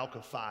famous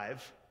Alka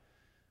Five,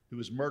 who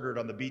was murdered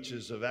on the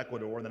beaches of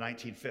Ecuador in the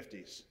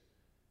 1950s.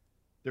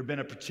 There had been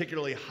a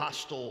particularly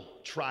hostile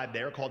tribe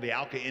there called the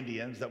Alka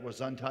Indians that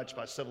was untouched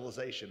by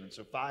civilization. And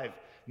so 5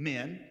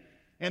 men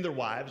and their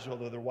wives,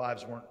 although their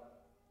wives weren't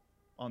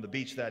on the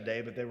beach that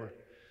day, but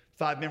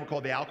 5 men were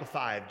called the Alka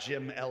Five.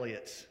 Jim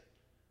Elliott,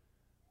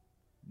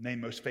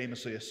 name most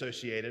famously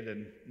associated,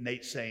 and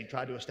Nate Saint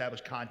tried to establish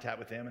contact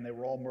with them, and they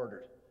were all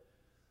murdered.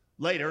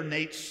 Later,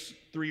 Nate's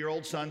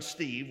 3-year-old son,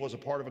 Steve, was a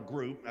part of a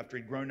group after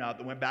he'd grown up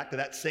that went back to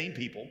that same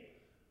people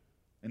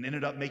and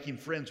ended up making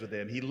friends with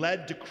them. He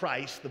led to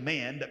Christ the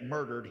man that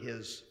murdered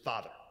his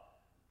father,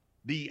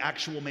 the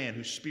actual man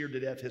who speared to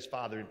death his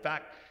father. In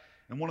fact,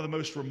 in one of the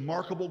most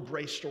remarkable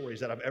grace stories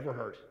that I've ever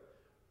heard,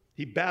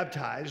 he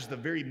baptized the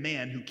very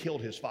man who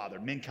killed his father,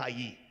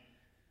 Minkai.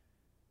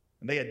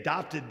 And they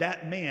adopted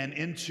that man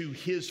into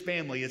his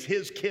family as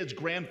his kid's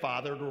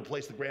grandfather to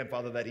replace the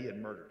grandfather that he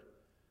had murdered.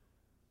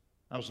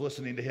 I was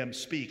listening to him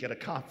speak at a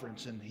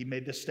conference, and he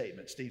made this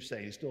statement. Steve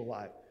Saint, he's still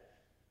alive.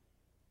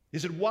 He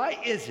said,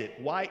 why is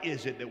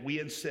it that we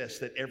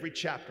insist that every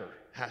chapter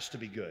has to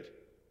be good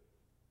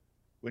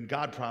when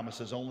God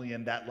promises only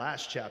in that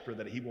last chapter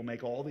that he will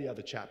make all the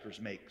other chapters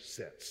make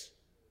sense?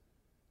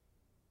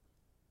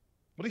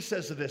 What he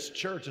says to this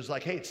church is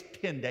like, hey, it's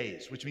 10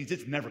 days, which means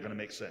it's never going to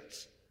make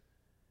sense.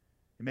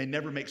 It may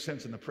never make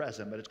sense in the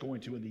present, but it's going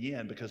to in the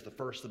end because the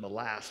first and the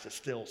last is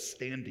still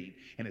standing,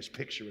 and his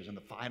picture is in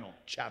the final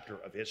chapter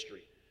of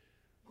history.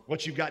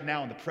 What you've got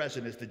now in the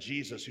present is the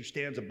Jesus who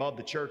stands above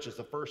the church as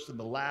the first and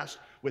the last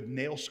with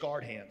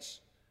nail-scarred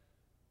hands,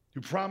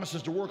 who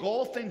promises to work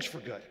all things for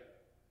good.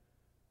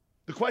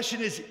 The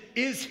question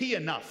is he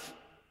enough?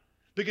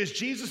 Because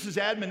Jesus'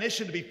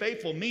 admonition to be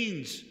faithful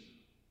means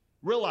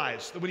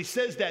realize that when he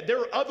says that, there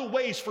are other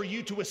ways for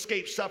you to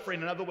escape suffering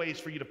and other ways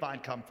for you to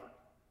find comfort.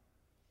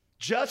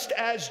 Just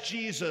as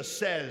Jesus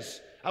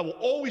says, I will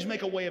always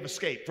make a way of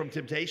escape from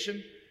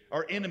temptation,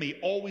 our enemy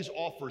always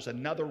offers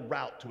another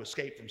route to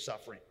escape from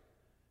suffering.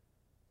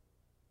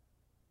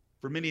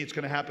 For many, it's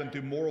going to happen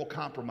through moral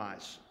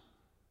compromise.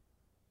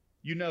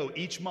 You know,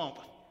 each month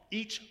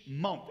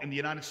in the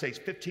United States,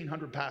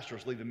 1,500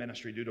 pastors leave the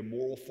ministry due to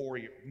moral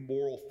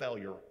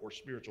failure or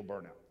spiritual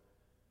burnout.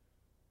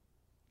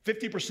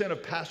 50%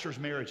 of pastors'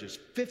 marriages,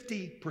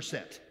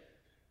 50%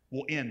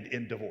 will end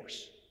in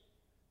divorce.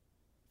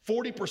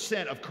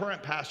 40% of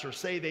current pastors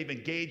say they've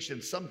engaged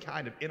in some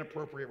kind of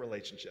inappropriate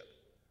relationship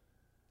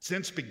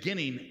since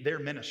beginning their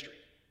ministry.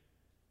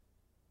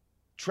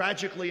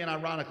 Tragically and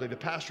ironically, the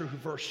pastor who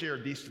first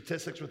shared these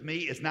statistics with me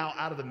is now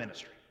out of the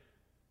ministry.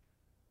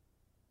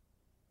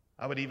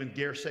 I would even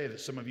dare say that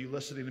some of you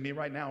listening to me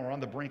right now are on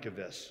the brink of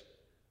this.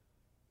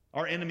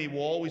 Our enemy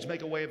will always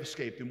make a way of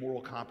escape through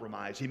moral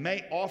compromise. He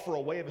may offer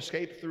a way of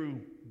escape through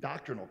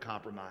doctrinal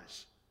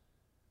compromise,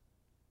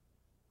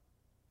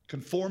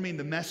 conforming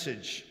the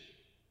message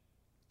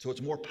so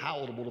it's more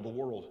palatable to the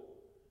world,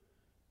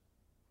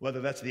 whether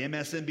that's the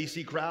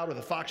MSNBC crowd or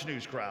the Fox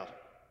News crowd.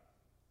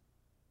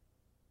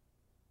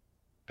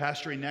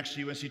 Pastoring next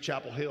to UNC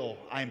Chapel Hill,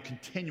 I am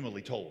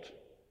continually told,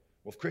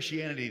 well, if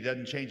Christianity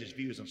doesn't change its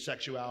views on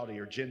sexuality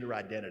or gender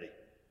identity,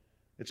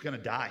 it's going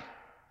to die.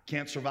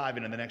 Can't survive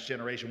it in the next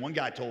generation. One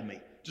guy told me,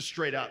 just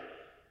straight up,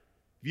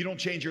 if you don't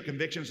change your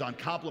convictions on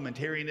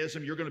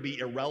complementarianism, you're going to be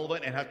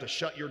irrelevant and have to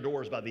shut your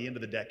doors by the end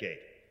of the decade.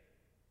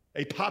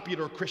 A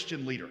popular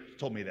Christian leader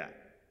told me that.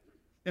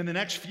 In the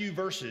next few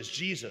verses,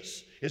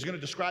 Jesus is going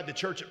to describe the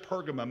church at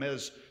Pergamum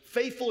as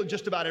faithful in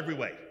just about every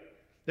way.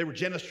 They were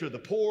generous to the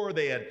poor.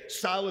 They had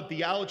solid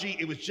theology.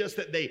 It was just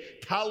that they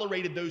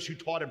tolerated those who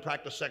taught and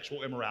practiced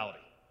sexual immorality.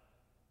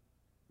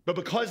 But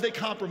because they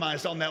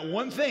compromised on that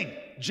one thing,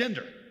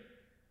 gender,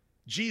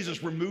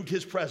 Jesus removed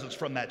his presence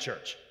from that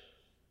church.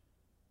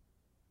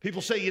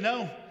 People say,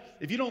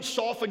 if you don't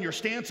soften your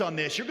stance on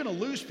this, you're going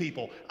to lose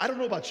people. I don't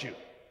know about you.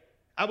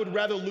 I would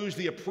rather lose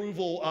the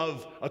approval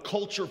of a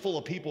culture full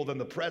of people than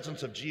the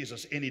presence of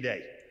Jesus any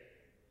day.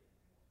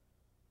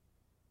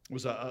 It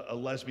was a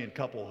lesbian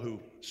couple who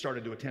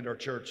started to attend our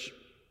church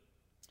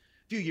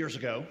a few years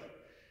ago.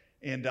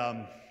 And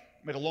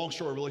make a long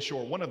story really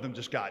short, one of them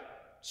just got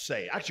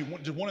saved. Actually,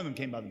 just one of them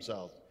came by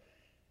themselves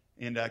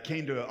and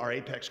came to our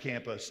Apex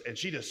campus. And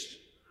she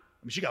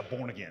got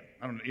born again.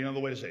 I don't know the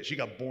way to say it. She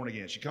got born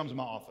again. She comes to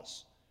my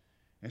office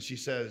and she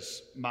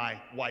says, my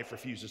wife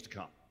refuses to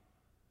come.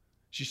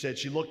 She said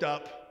she looked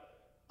up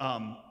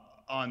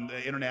on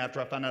the internet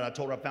after I found out. I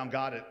told her I found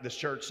God at this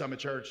church, Summit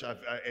Church,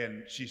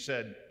 and she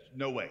said,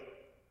 no way.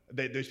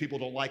 Those people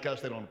don't like us.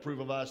 They don't approve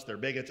of us. They're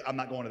bigots. I'm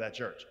not going to that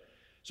church.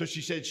 So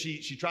she said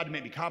she tried to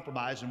make me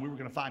compromise, and we were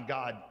going to find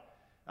God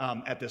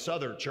at this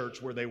other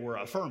church where they were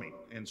affirming.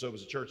 And so it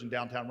was a church in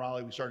downtown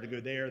Raleigh. We started to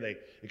go there. They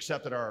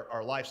accepted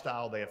our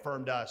lifestyle. They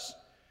affirmed us.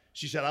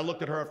 She said, I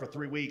looked at her for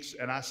 3 weeks,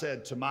 and I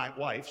said to my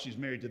wife, she's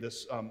married to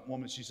this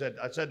woman,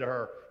 I said to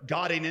her,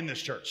 God ain't in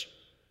this church.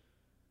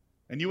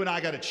 And you and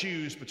I got to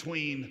choose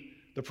between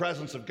the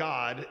presence of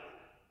God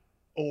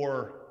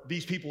or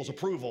these people's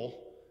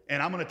approval,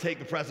 and I'm going to take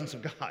the presence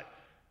of God.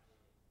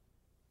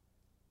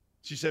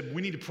 She said,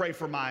 we need to pray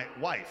for my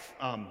wife.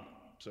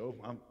 So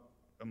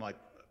I'm like,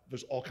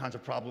 there's all kinds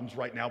of problems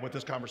right now with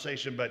this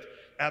conversation, but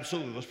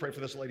absolutely, let's pray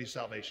for this lady's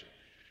salvation.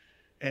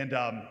 And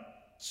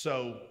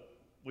so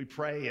we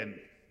pray, and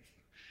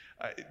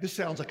this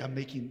sounds like I'm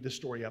making this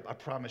story up. I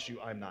promise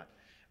you I'm not.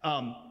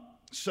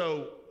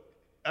 So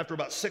after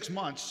about 6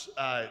 months,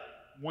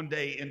 one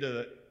day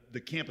into the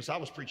campus I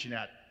was preaching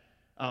at,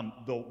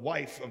 the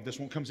wife of this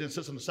one comes in,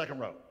 sits in the second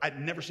row. I'd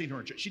never seen her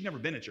in church. She'd never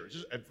been in church.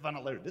 I found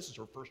out later, this is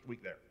her first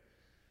week there.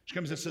 She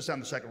comes in, sits down in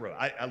the second row.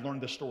 I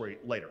learned this story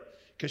later.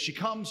 Because she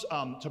comes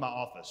to my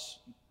office,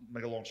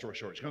 make a long story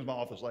short, she comes to my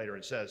office later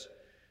and says,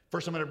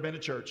 first time I'd ever been to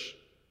church,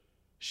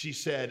 she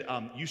said,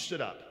 you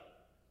stood up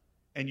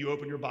and you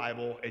opened your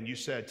Bible and you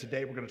said,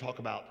 today we're going to talk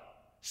about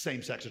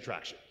same-sex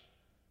attraction.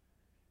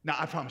 Now,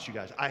 I promise you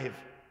guys,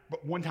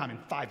 but one time in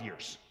 5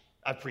 years,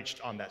 I've preached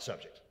on that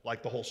subject,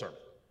 like the whole sermon.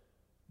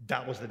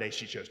 That was the day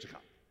she chose to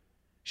come.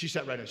 She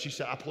sat right in. She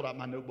said, I pulled out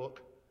my notebook,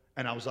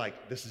 and I was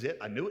like, this is it.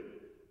 I knew it.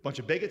 Bunch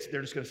of bigots.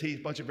 They're just going to see a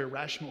bunch of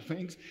irrational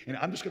things, and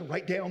I'm just going to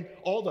write down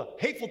all the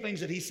hateful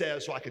things that he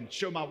says so I can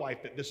show my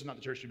wife that this is not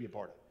the church to be a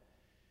part of.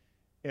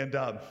 And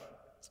I'm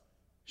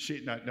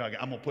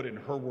going to put it in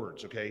her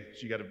words, okay?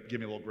 So you got to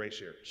give me a little grace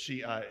here.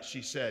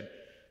 She said,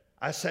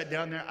 I sat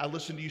down there. I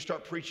listened to you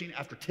start preaching.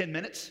 After 10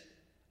 minutes,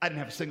 I didn't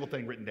have a single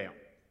thing written down.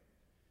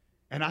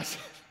 And I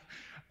said,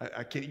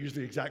 I can't use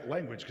the exact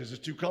language because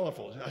it's too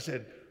colorful. I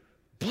said,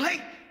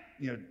 blank,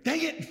 dang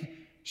it.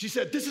 She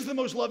said, this is the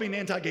most loving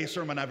anti-gay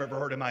sermon I've ever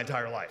heard in my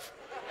entire life.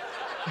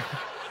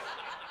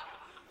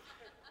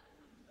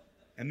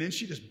 And then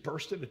she just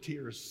burst into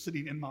tears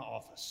sitting in my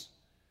office.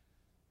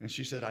 And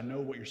she said, I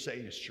know what you're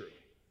saying is true.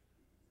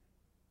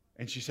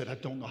 And she said, I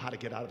don't know how to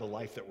get out of the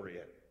life that we're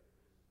in.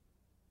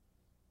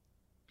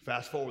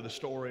 Fast forward the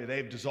story,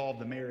 they've dissolved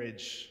the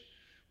marriage.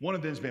 One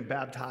of them's been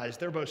baptized.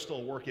 They're both still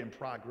a work in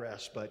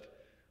progress, but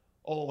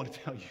all I want to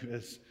tell you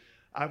is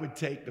I would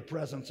take the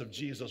presence of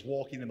Jesus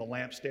walking in the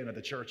lampstand of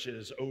the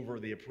churches over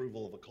the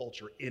approval of a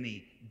culture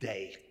any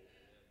day.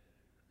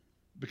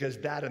 Because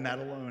that and that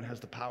alone has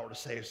the power to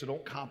save. So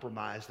don't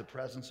compromise. The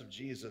presence of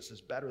Jesus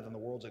is better than the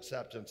world's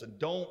acceptance. And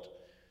don't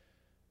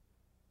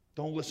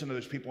listen to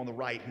those people on the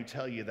right who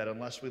tell you that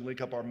unless we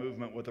link up our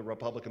movement with the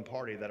Republican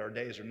Party, that our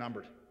days are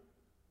numbered.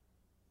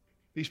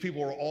 These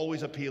people are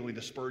always appealing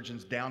to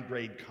Spurgeon's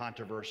downgrade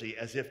controversy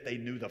as if they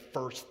knew the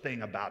first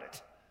thing about it.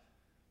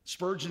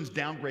 Spurgeon's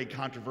downgrade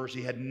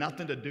controversy had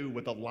nothing to do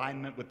with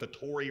alignment with the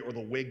Tory or the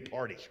Whig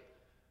Party.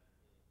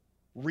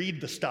 Read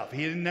the stuff.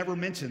 He never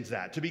mentions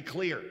that. To be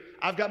clear,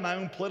 I've got my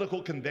own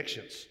political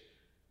convictions.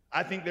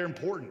 I think they're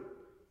important.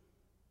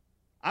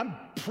 I'm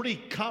pretty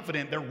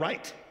confident they're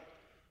right.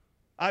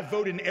 I've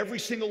voted in every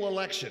single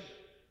election,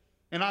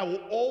 and I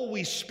will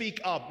always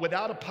speak up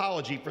without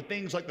apology for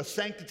things like the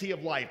sanctity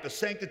of life, the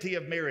sanctity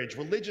of marriage,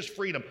 religious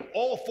freedom,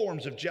 all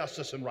forms of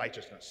justice and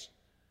righteousness.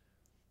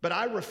 But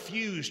I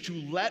refuse to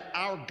let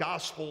our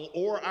gospel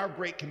or our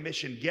Great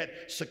Commission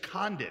get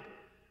seconded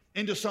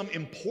into some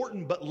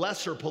important but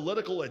lesser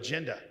political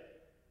agenda.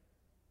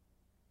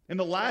 In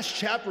the last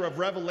chapter of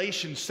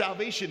Revelation,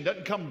 salvation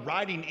doesn't come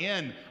riding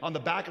in on the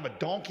back of a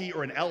donkey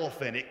or an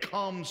elephant. It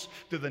comes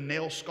through the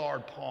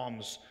nail-scarred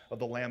palms of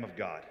the Lamb of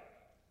God.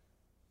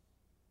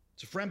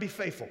 So friend, be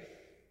faithful.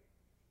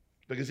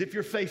 Because if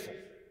you're faithful,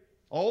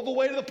 all the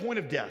way to the point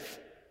of death,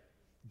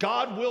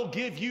 God will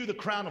give you the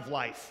crown of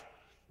life,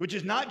 which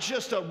is not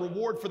just a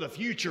reward for the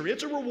future,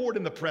 it's a reward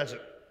in the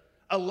present.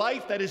 A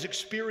life that is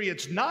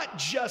experienced not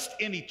just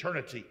in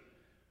eternity,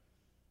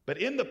 but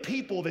in the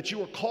people that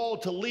you are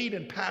called to lead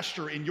and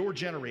pastor in your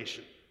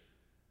generation.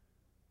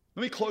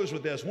 Let me close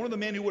with this. One of the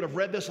men who would have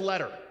read this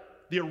letter,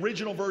 the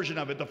original version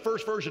of it, the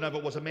first version of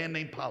it, was a man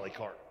named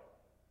Polycarp.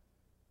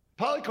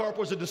 Polycarp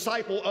was a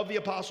disciple of the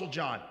Apostle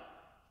John.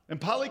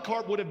 And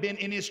Polycarp would have been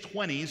in his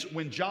 20s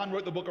when John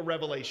wrote the book of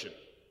Revelation.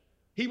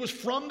 He was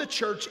from the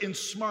church in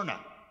Smyrna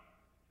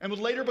and would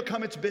later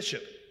become its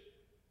bishop.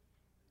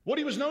 What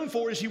he was known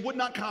for is he would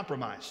not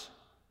compromise.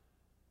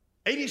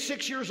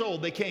 86 years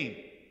old, they came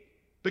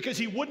because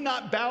he would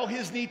not bow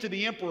his knee to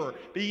the emperor.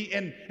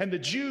 And the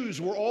Jews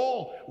were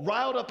all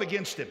riled up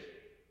against him,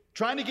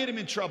 trying to get him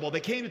in trouble. They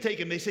came to take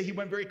him. They say he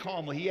went very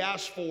calmly. He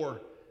asked for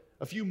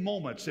a few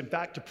moments, in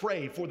fact, to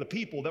pray for the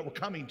people that were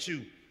coming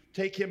to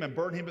take him and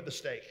burn him at the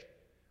stake.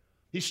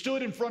 He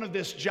stood in front of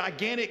this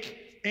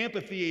gigantic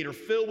amphitheater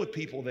filled with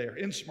people there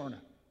in Smyrna.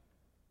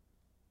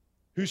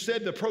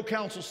 The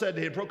proconsul said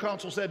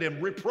to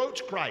him,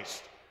 reproach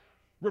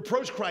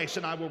Christ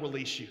and I will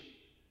release you.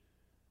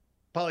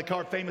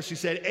 Polycarp famously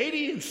said,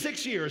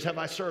 86 years have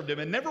I served him,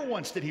 and never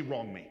once did he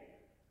wrong me.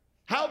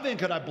 How then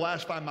could I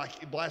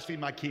blaspheme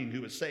my king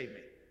who has saved me?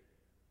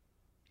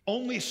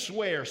 Only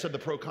swear, said the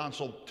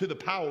proconsul, to the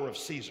power of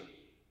Caesar.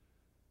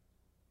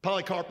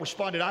 Polycarp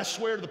responded, I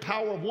swear to the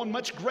power of one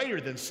much greater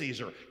than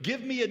Caesar.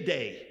 Give me a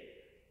day.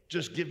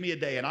 Just give me a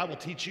day, and I will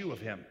teach you of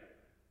him.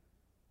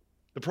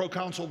 The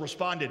proconsul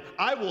responded,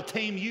 I will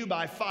tame you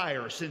by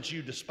fire, since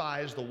you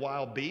despise the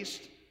wild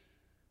beast.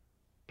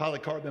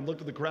 Polycarp then looked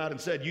at the crowd and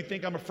said, you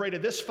think I'm afraid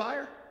of this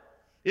fire?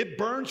 It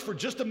burns for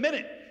just a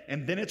minute,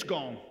 and then it's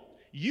gone.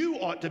 You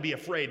ought to be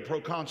afraid,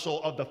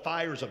 proconsul, of the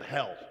fires of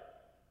hell.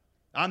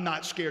 I'm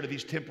not scared of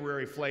these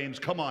temporary flames.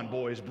 Come on,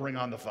 boys, bring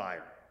on the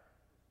fire.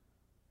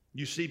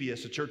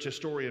 Eusebius, a church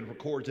historian,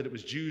 records that it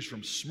was Jews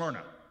from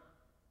Smyrna,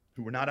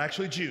 who were not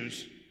actually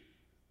Jews,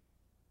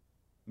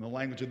 in the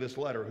language of this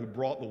letter, who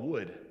brought the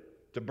wood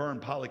to burn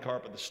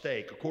Polycarp at the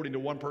stake. According to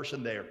one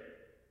person there,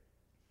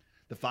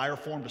 the fire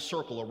formed a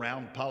circle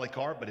around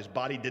Polycarp, but his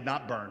body did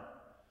not burn.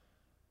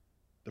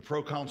 The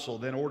proconsul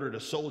then ordered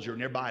a soldier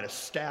nearby to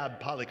stab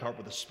Polycarp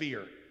with a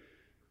spear.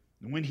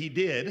 And when he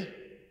did,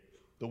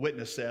 the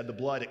witness said, the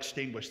blood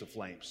extinguished the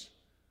flames.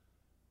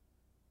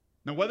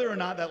 Now, whether or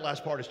not that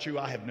last part is true,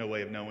 I have no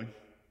way of knowing.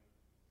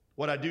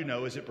 What I do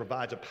know is it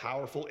provides a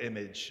powerful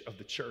image of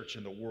the church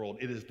in the world.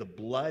 It is the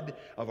blood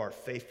of our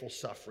faithful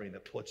suffering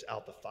that puts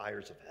out the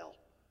fires of hell.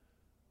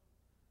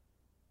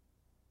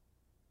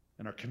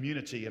 In our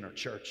community, in our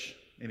church,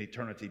 in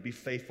eternity, be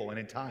faithful, and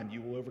in time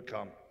you will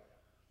overcome.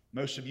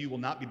 Most of you will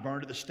not be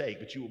burned at the stake,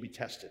 but you will be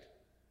tested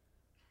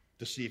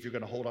to see if you're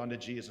going to hold on to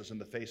Jesus in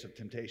the face of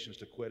temptations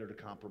to quit or to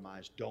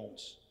compromise. Don't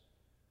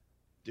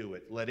do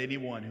it. Let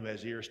anyone who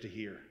has ears to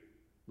hear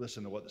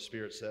listen to what the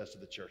Spirit says to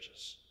the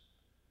churches.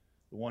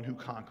 The one who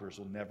conquers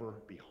will never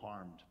be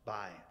harmed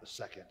by the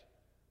second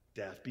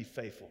death. Be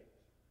faithful,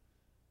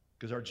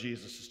 because our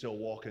Jesus is still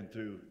walking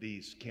through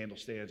these candle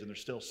stands, and there's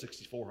still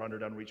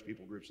 6,400 unreached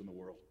people groups in the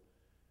world.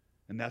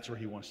 And that's where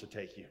he wants to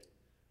take you.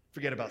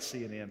 Forget about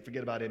CNN,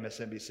 forget about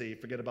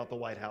MSNBC, forget about the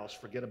White House,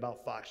 forget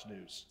about Fox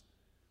News.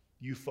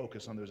 You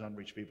focus on those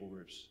unreached people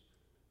groups,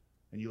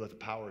 and you let the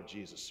power of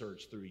Jesus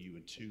surge through you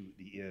into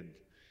the end,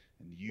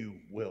 and you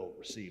will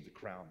receive the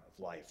crown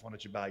of life. Why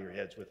don't you bow your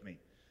heads with me,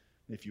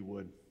 if you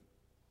would.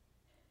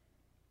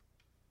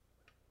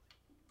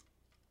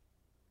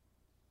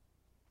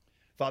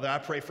 Father, I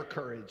pray for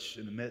courage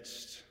in the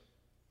midst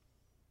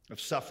of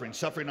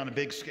suffering on a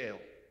big scale.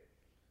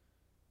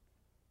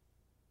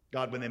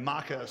 God, when they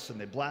mock us and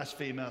they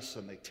blaspheme us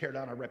and they tear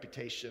down our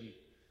reputation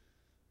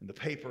in the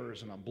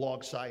papers and on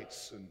blog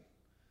sites and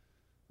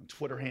on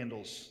Twitter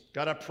handles,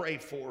 God, I pray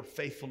for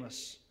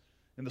faithfulness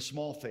in the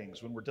small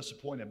things when we're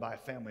disappointed by a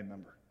family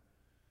member,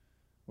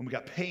 when we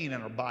got pain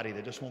in our body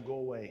that just won't go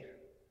away,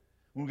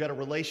 when we got a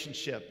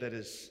relationship that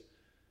is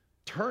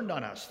turned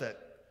on us that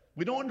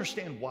we don't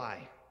understand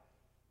why.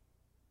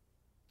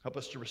 Help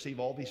us to receive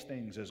all these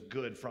things as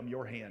good from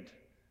your hand.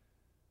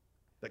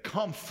 that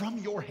come from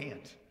your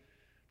hand,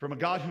 from a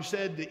God who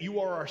said that you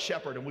are our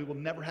shepherd and we will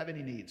never have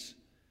any needs,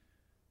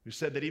 who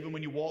said that even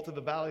when you walk through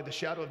the valley of the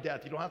shadow of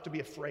death, you don't have to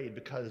be afraid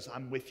because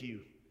I'm with you.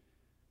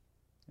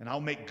 And I'll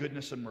make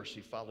goodness and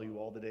mercy follow you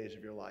all the days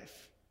of your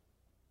life.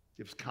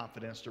 Give us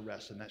confidence to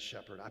rest in that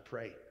shepherd. I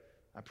pray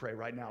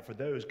right now for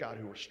those, God,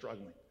 who are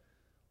struggling.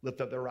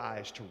 Lift up their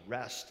eyes to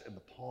rest in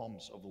the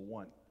palms of the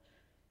one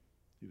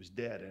who was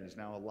dead and is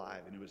now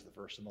alive, and who is the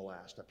first and the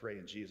last. I pray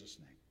in Jesus'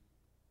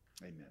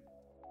 name. Amen.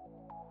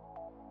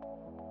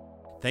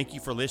 Thank you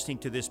for listening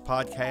to this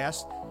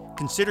podcast.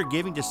 Consider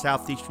giving to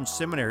Southeastern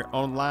Seminary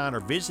online or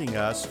visiting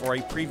us for a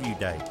preview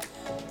day.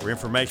 For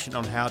information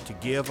on how to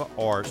give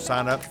or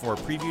sign up for a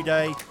preview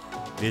day,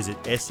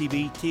 visit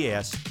sebts.edu.